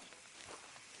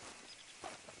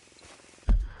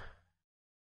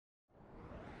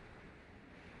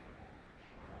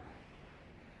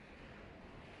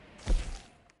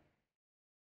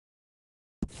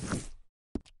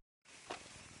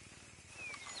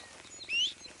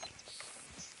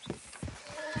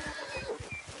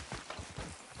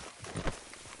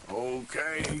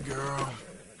 Okay, girl.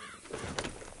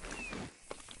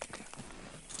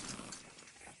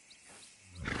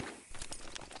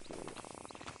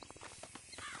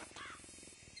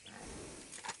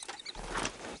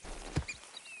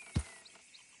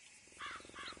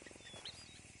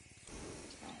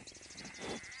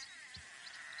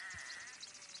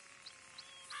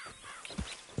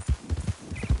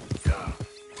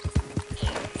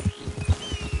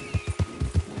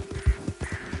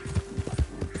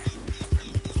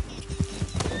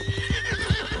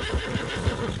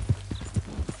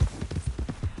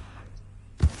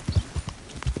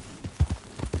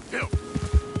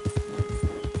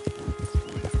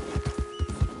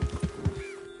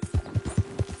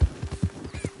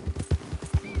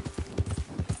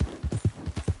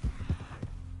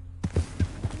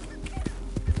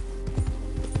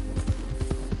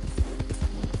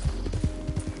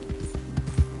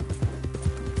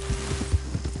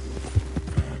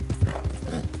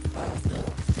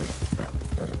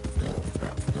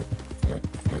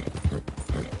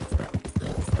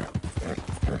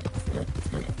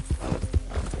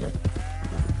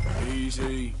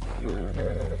 Easy.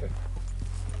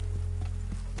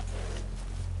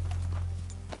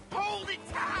 Hold it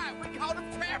tight! We caught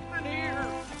him trapped in here!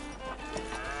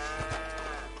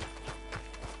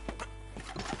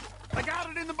 I got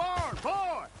it in the barn!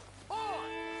 Boy!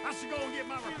 I should go and get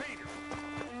my repeater.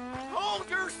 Hold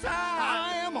your side!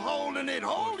 I am holding it!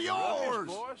 Hold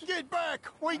yours! Get back!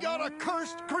 We got a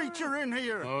cursed creature in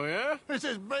here! Oh, yeah? It's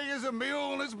as big as a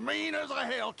mule and as mean as a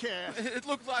hellcat. It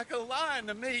looks like a lion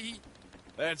to me.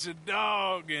 That's a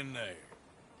dog in there.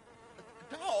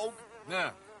 Dog?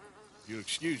 Now, if you'll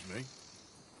excuse me.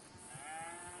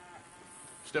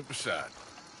 Step aside.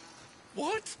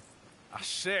 What? I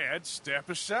said step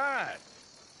aside.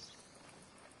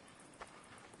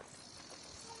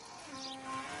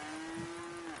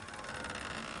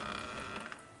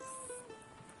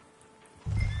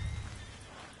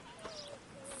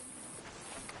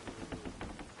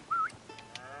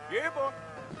 Yeah, boy.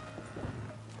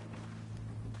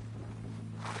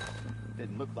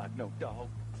 Didn't look like no dog.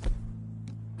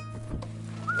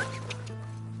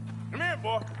 Come here,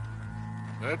 boy.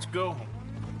 Let's go.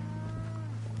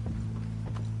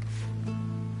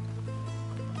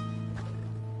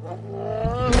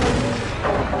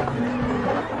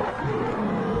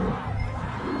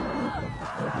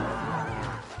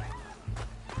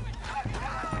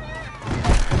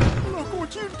 Look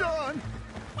what you've done!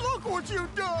 Look what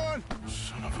you've done!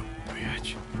 Son of a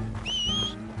bitch.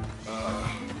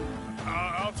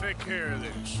 I'll take care of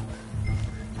this.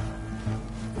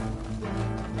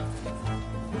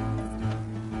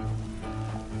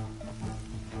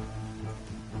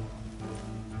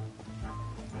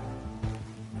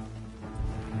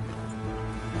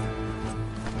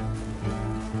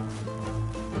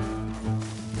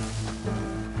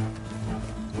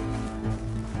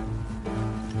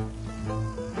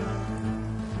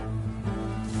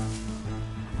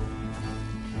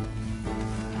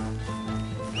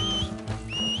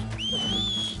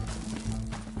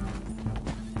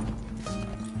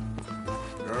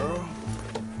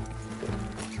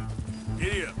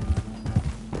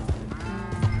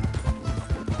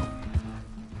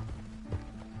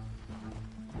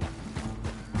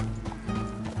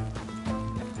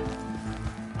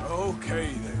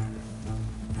 okay there?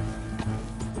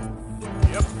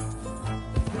 Yep.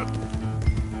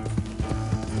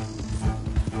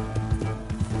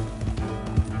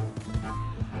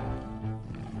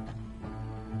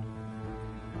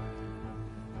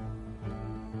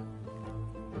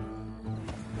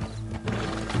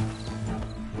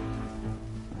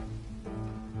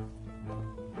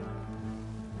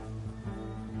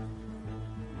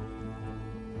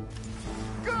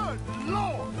 Good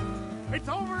Lord! It's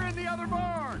over in the other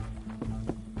barn!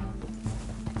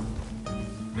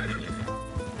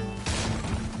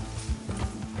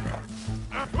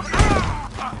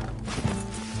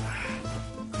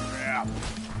 Crap.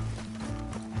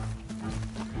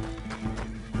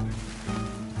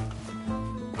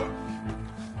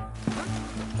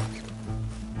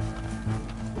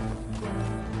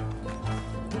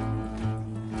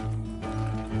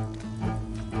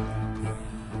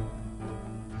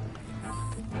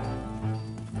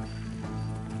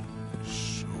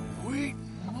 Sweet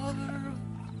mother.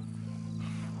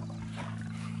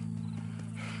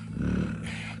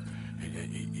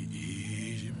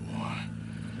 Easy, boy.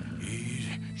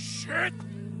 Easy. Shit!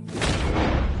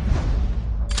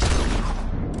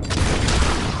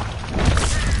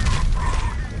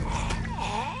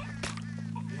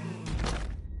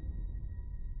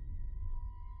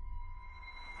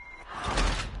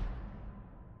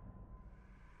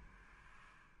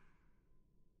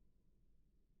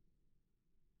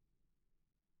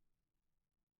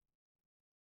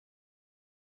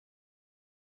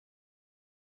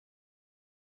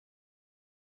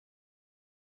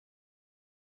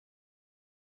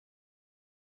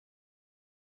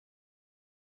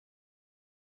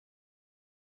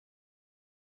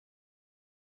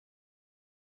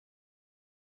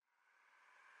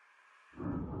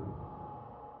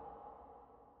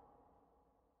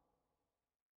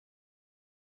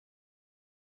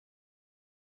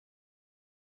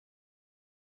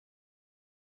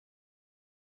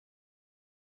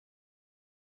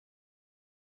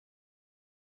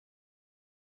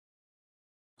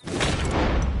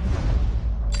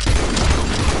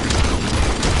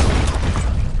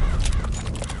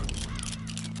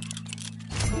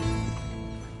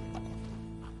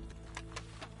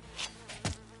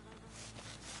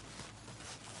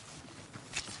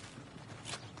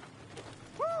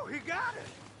 Woo, he got it!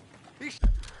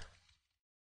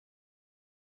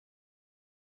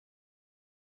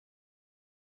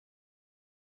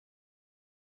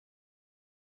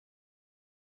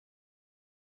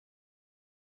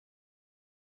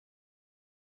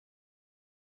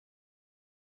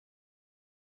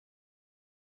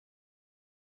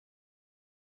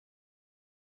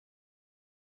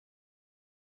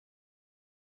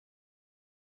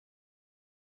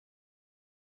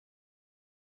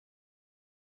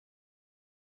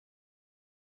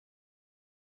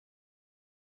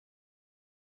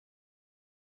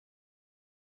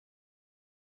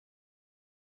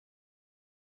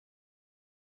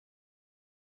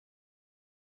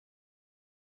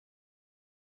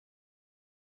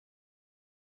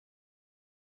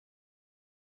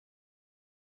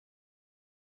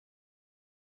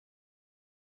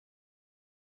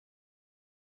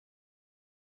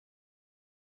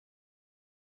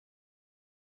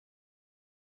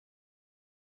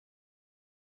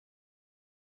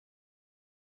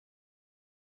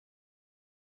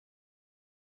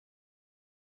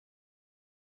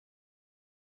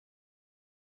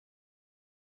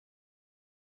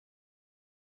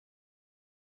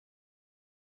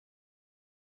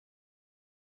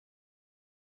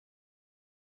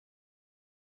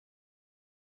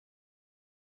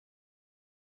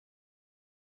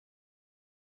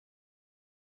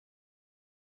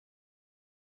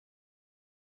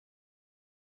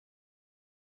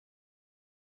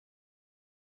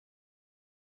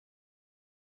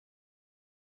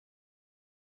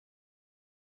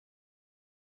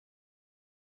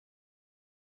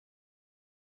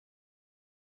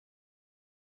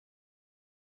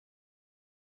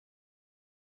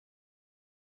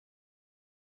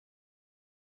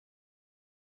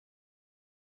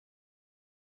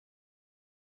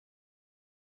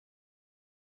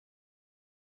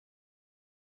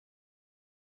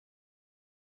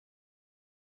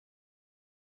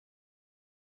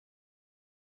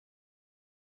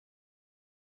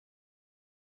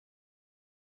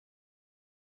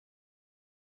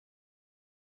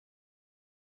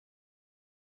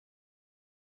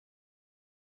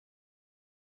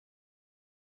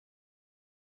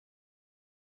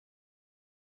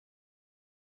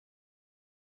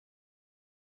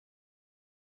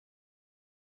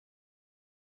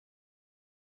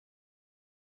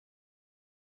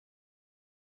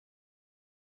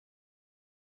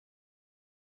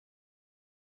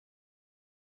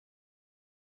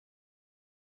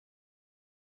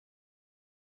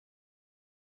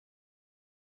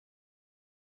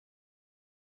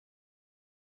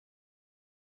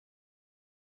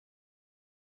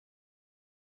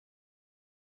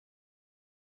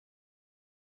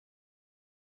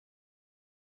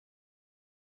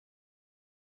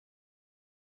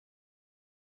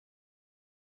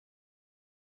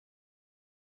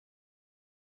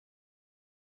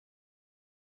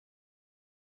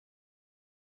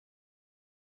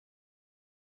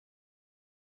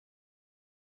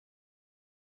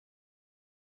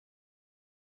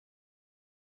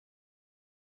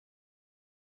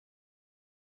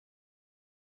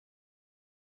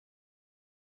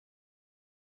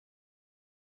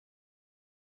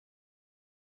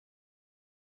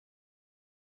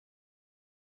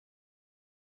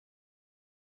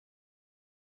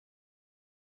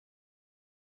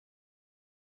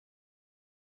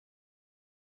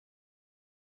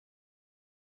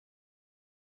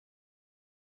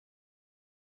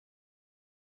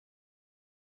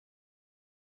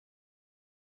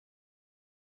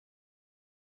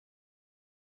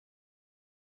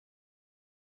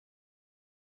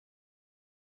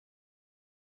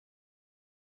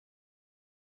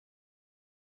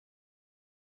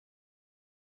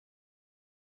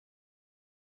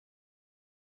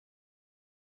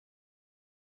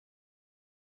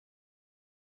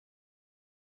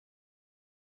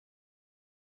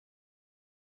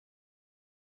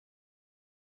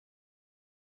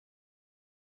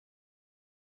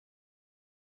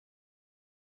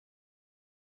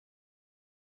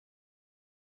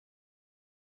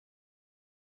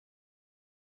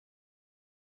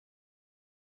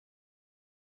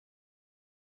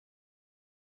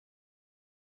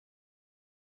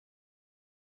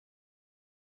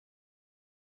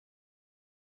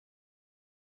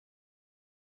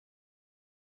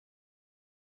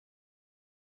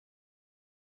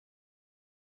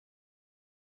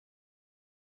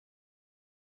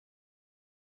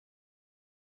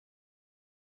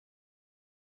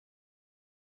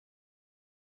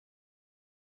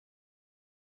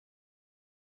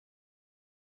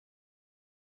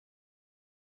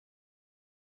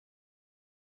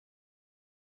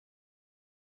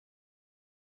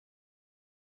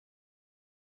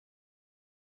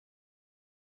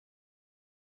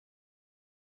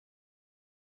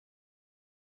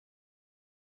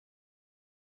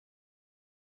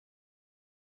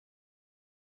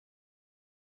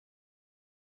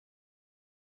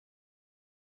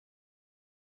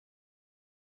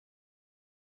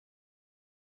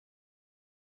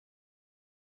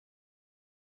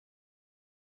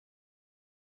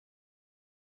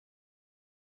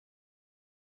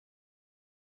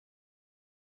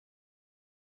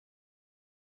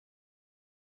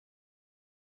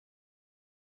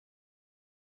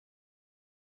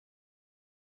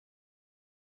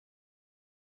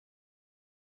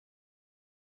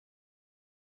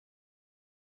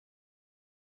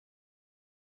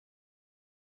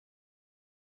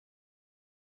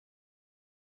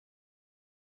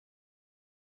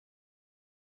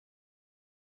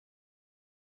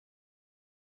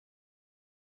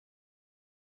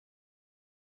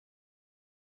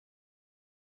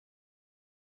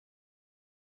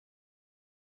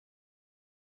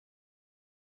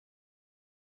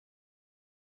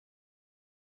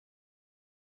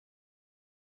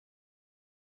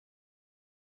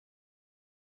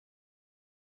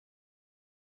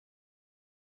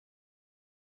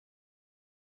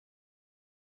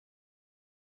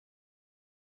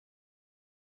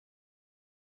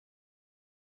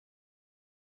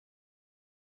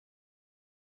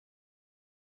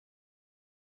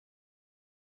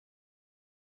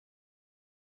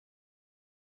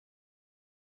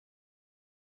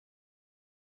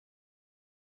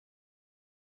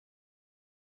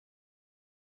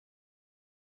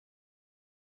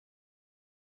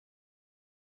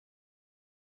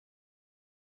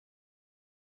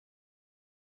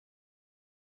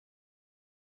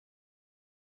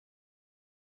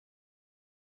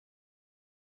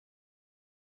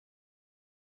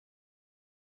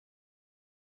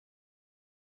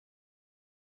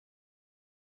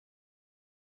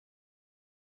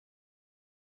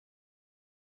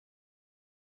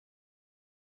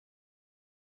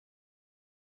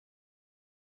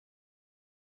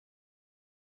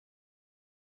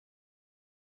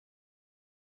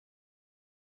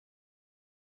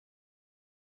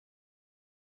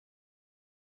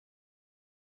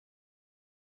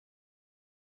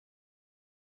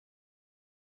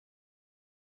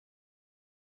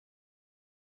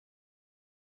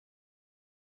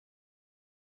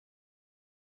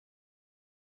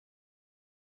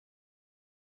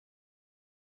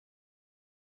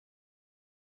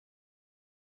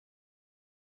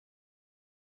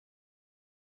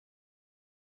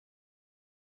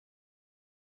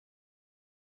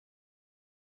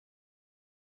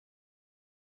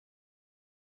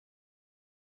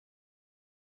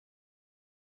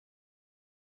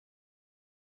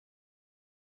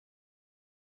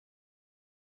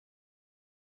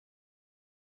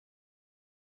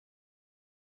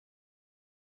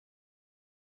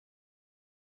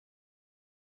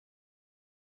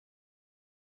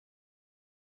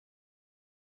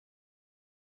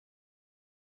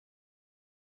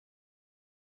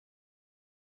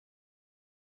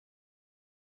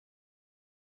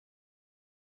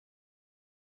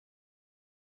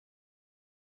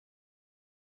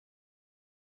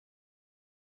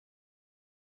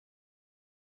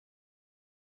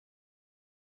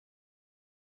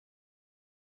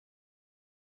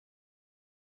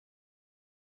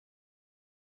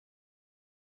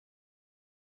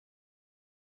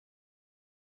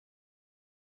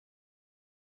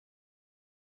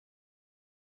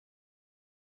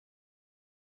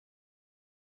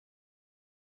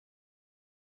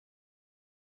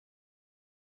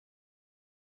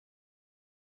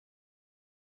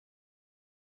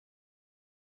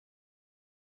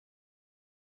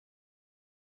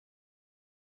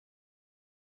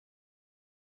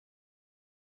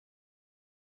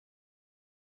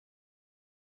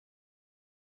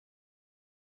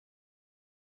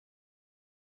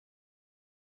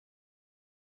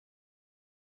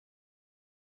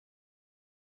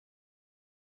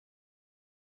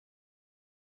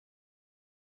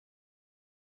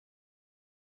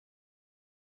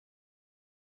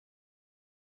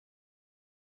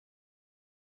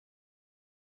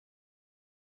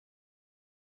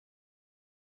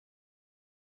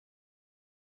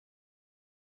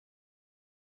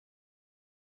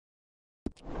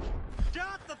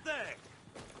 Shot the thing!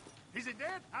 Is it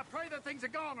dead? I pray that thing's a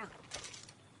goner.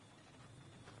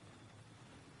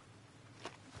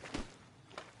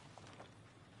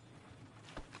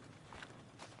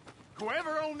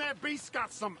 Whoever owned that beast's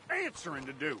got some answering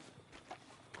to do.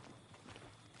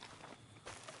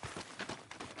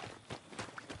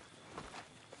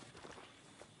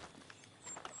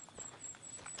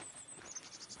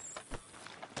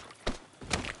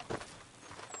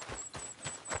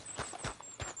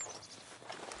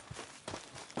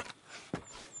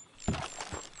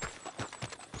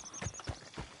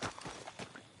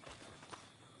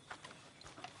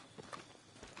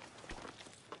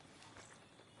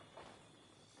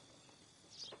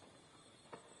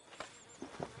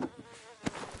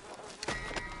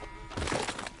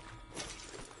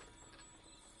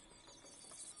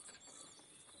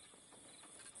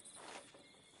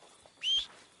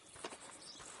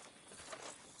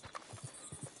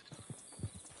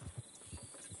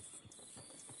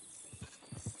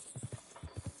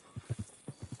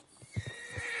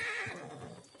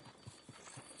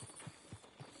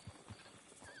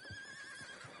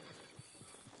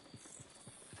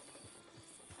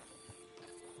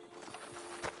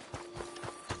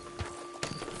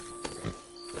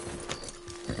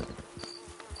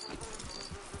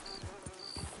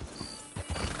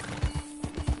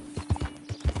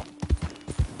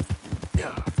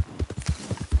 Yeah.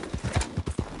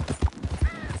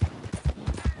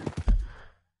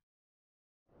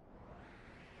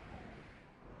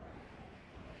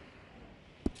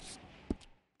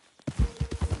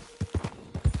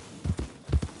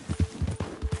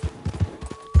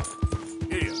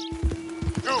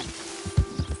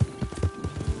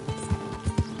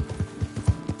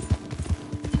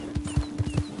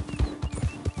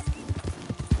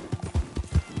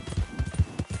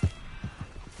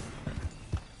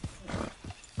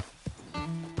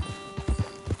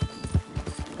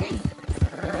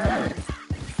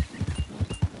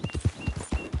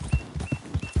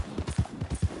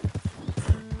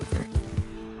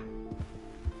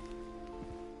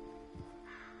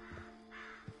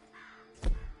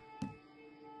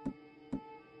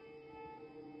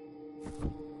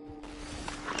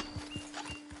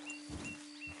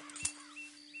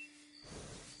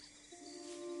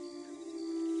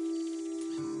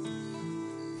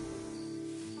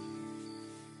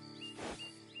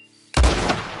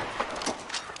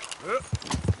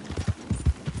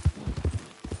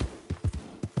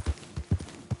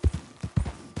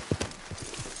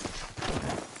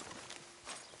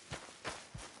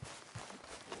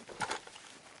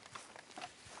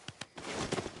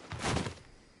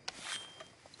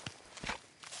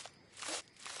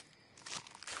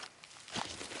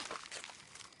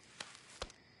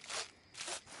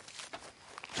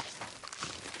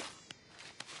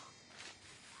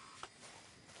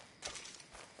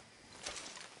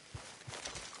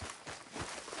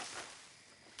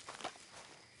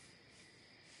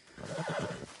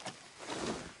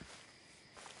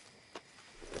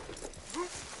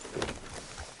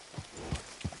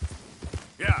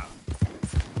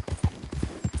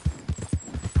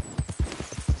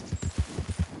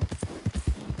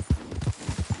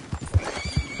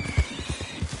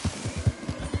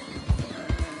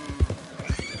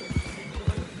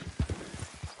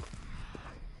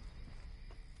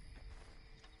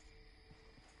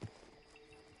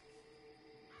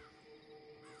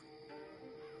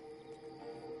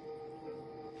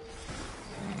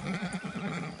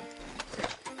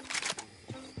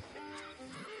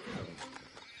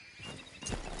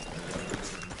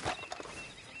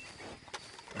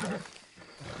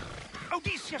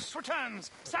 Odysseus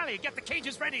returns! Sally, get the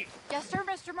cages ready! Yes, sir,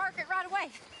 Mr. Margaret, right away.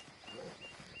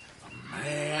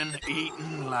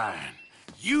 Man-eating lion.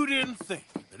 You didn't think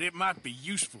that it might be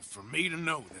useful for me to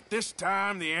know that this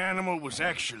time the animal was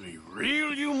actually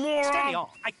real, you moron? Steady on.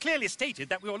 I clearly stated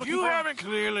that we were looking You for... haven't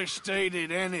clearly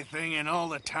stated anything in all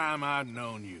the time I've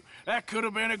known you. That could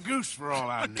have been a goose for all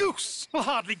I A knew. goose will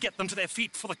hardly get them to their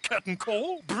feet for the curtain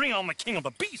call. Bring on the king of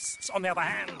the beasts, on the other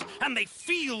hand, and they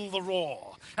feel the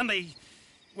roar. And they,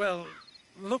 well,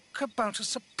 look about as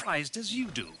surprised as you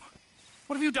do.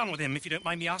 What have you done with him, if you don't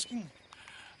mind me asking?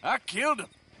 I killed him.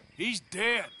 He's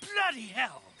dead. Bloody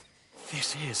hell!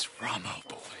 This is Ramo,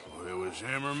 boy. Well, it was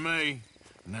him or me.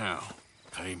 Now,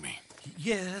 pay me.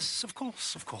 Yes, of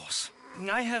course, of course.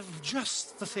 I have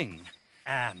just the thing.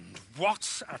 And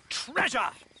what a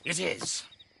treasure it is!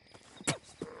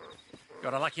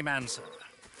 You're a lucky man, sir.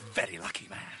 Very lucky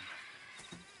man.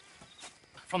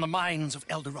 From the mines of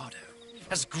El Dorado,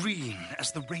 as green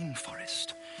as the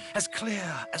rainforest, as clear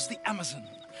as the Amazon,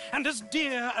 and as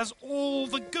dear as all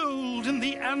the gold in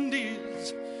the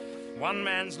Andes. One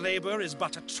man's labor is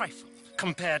but a trifle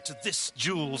compared to this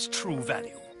jewel's true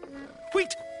value.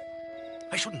 Wait!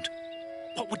 I shouldn't.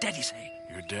 What would Daddy say?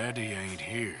 Your daddy ain't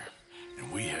here,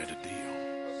 and we had a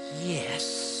deal.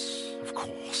 Yes, of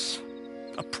course.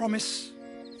 A promise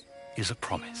is a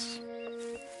promise.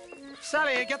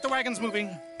 Sally, get the wagons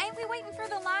moving. Ain't we waiting for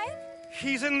the lion?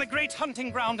 He's in the great hunting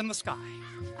ground in the sky.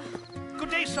 Good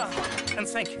day, sir, and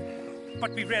thank you.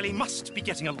 But we really must be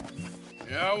getting along.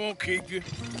 Yeah, I won't keep you.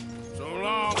 So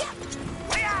long.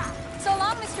 So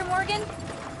long, Mr. Morgan.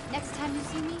 Next time you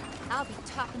see me, I'll be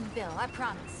topping the bill, I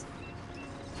promise.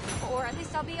 Or at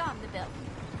least I'll be on the bill.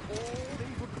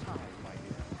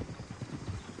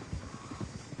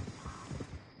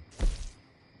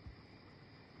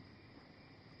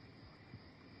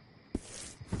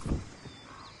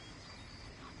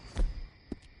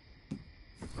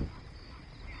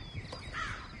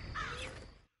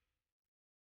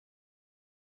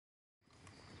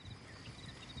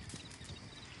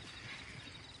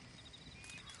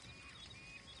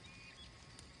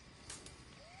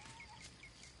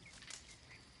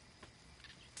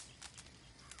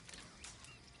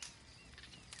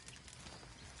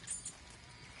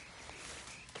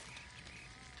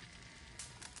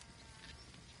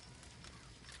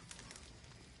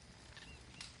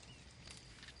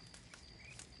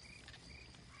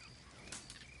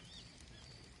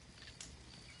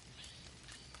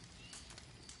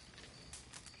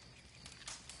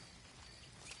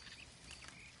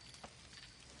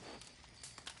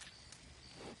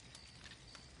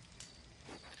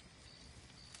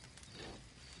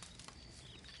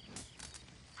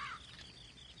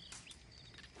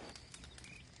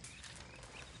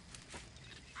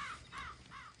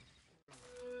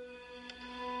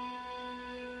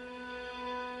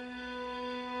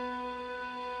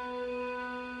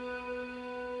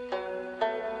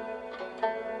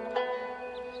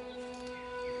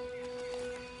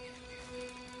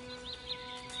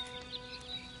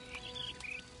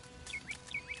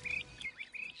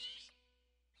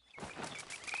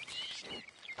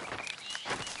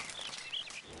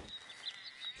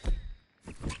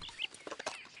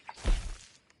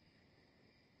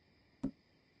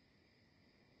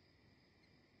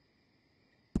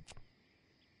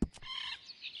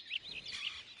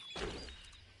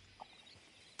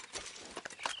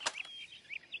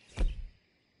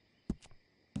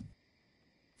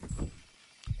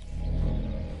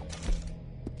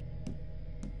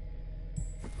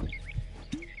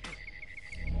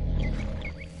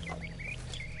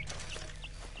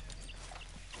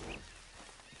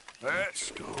 Let's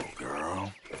go,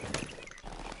 girl.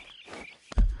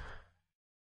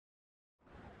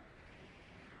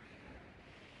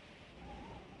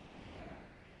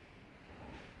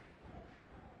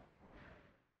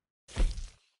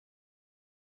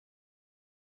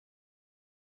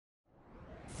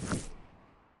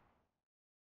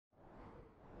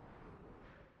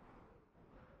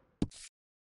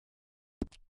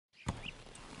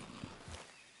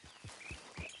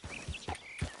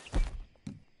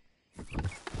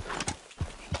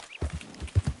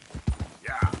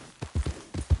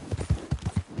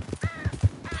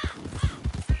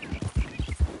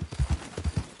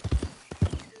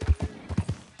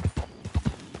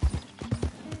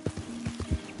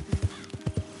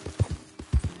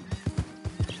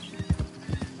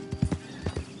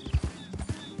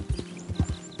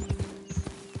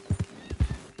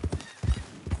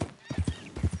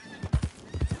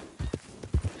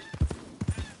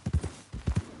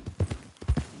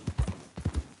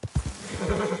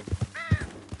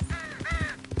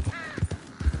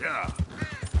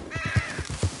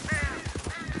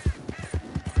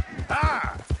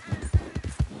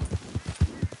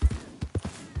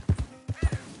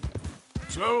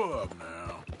 Slow up now.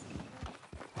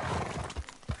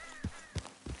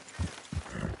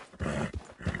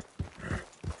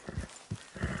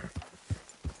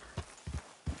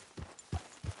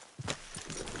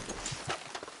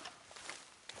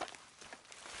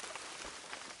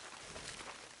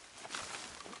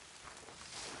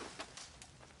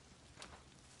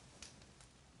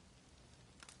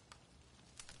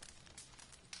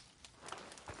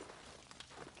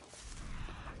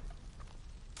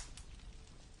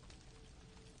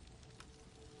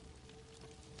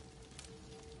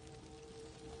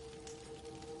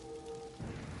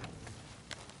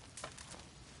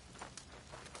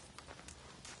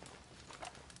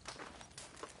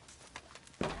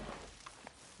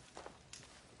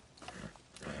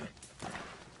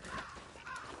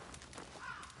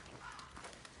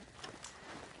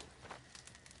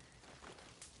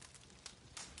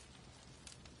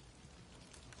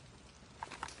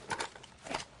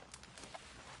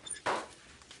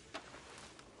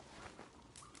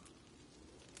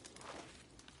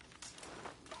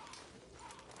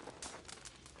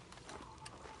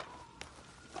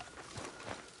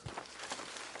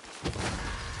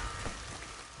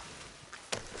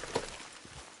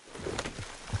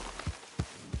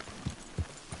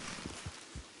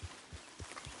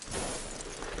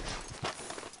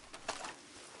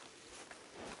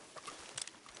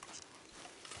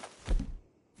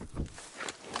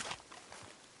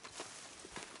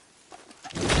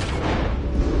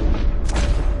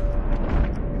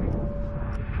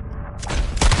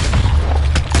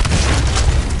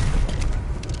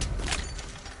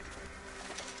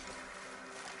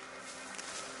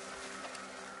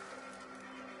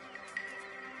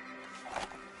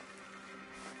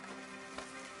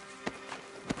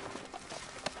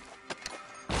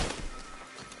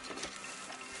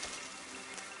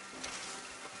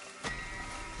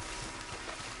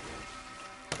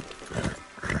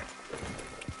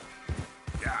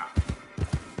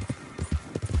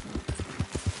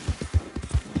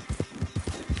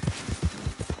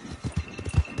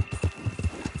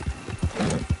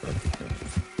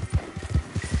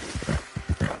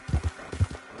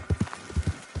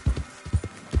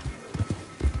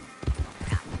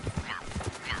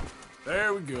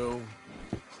 There we go.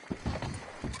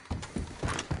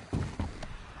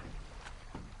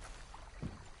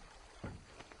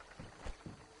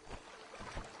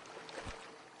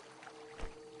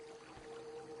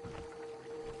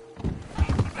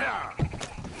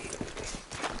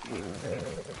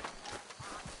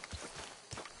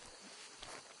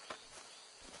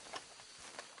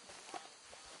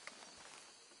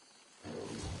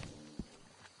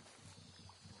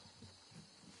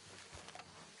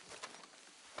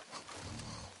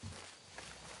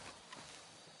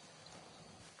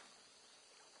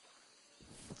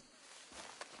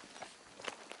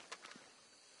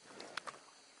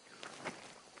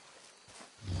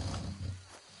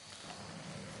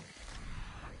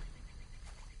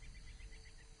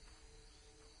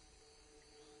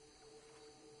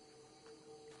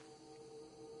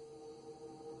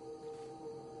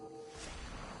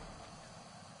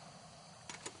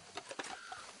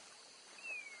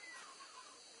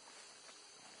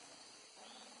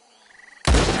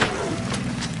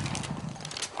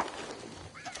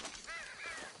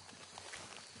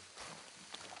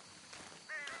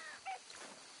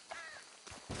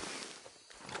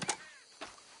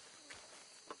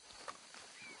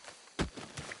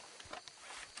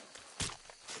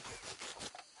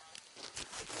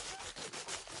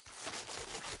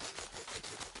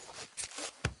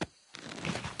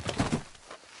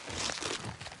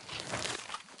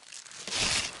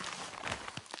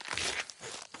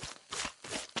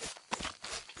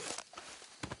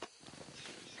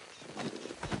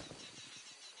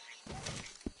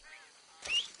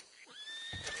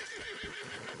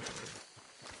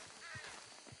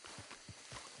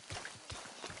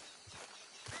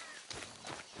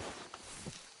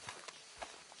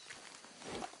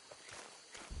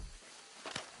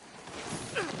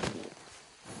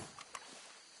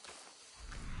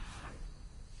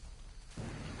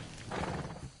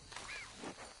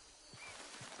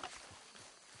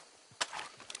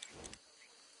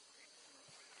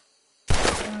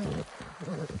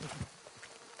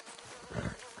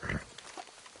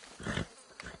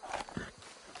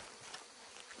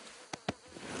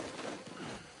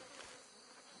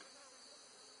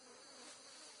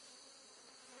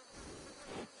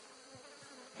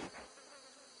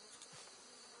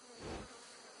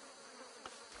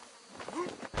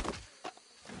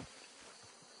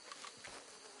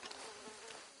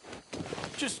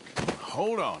 Just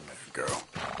hold on there, girl.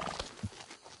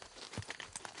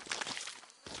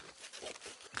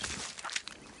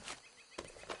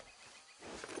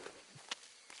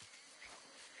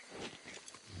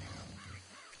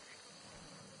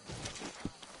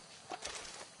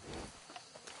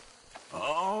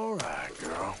 All right,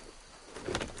 girl.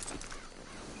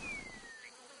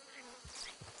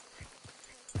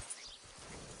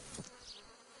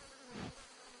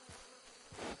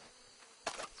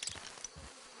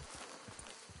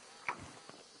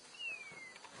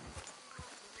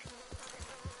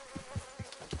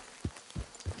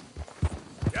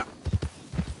 Yep.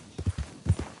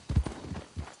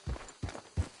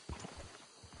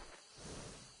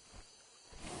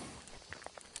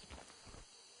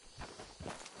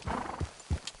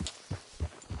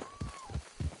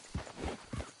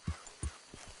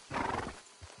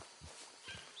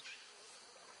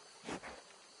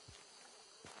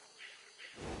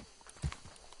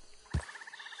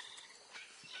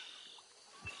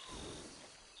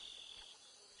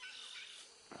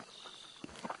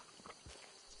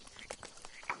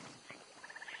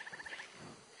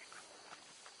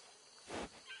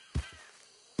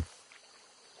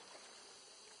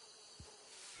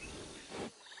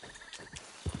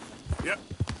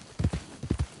 Yep.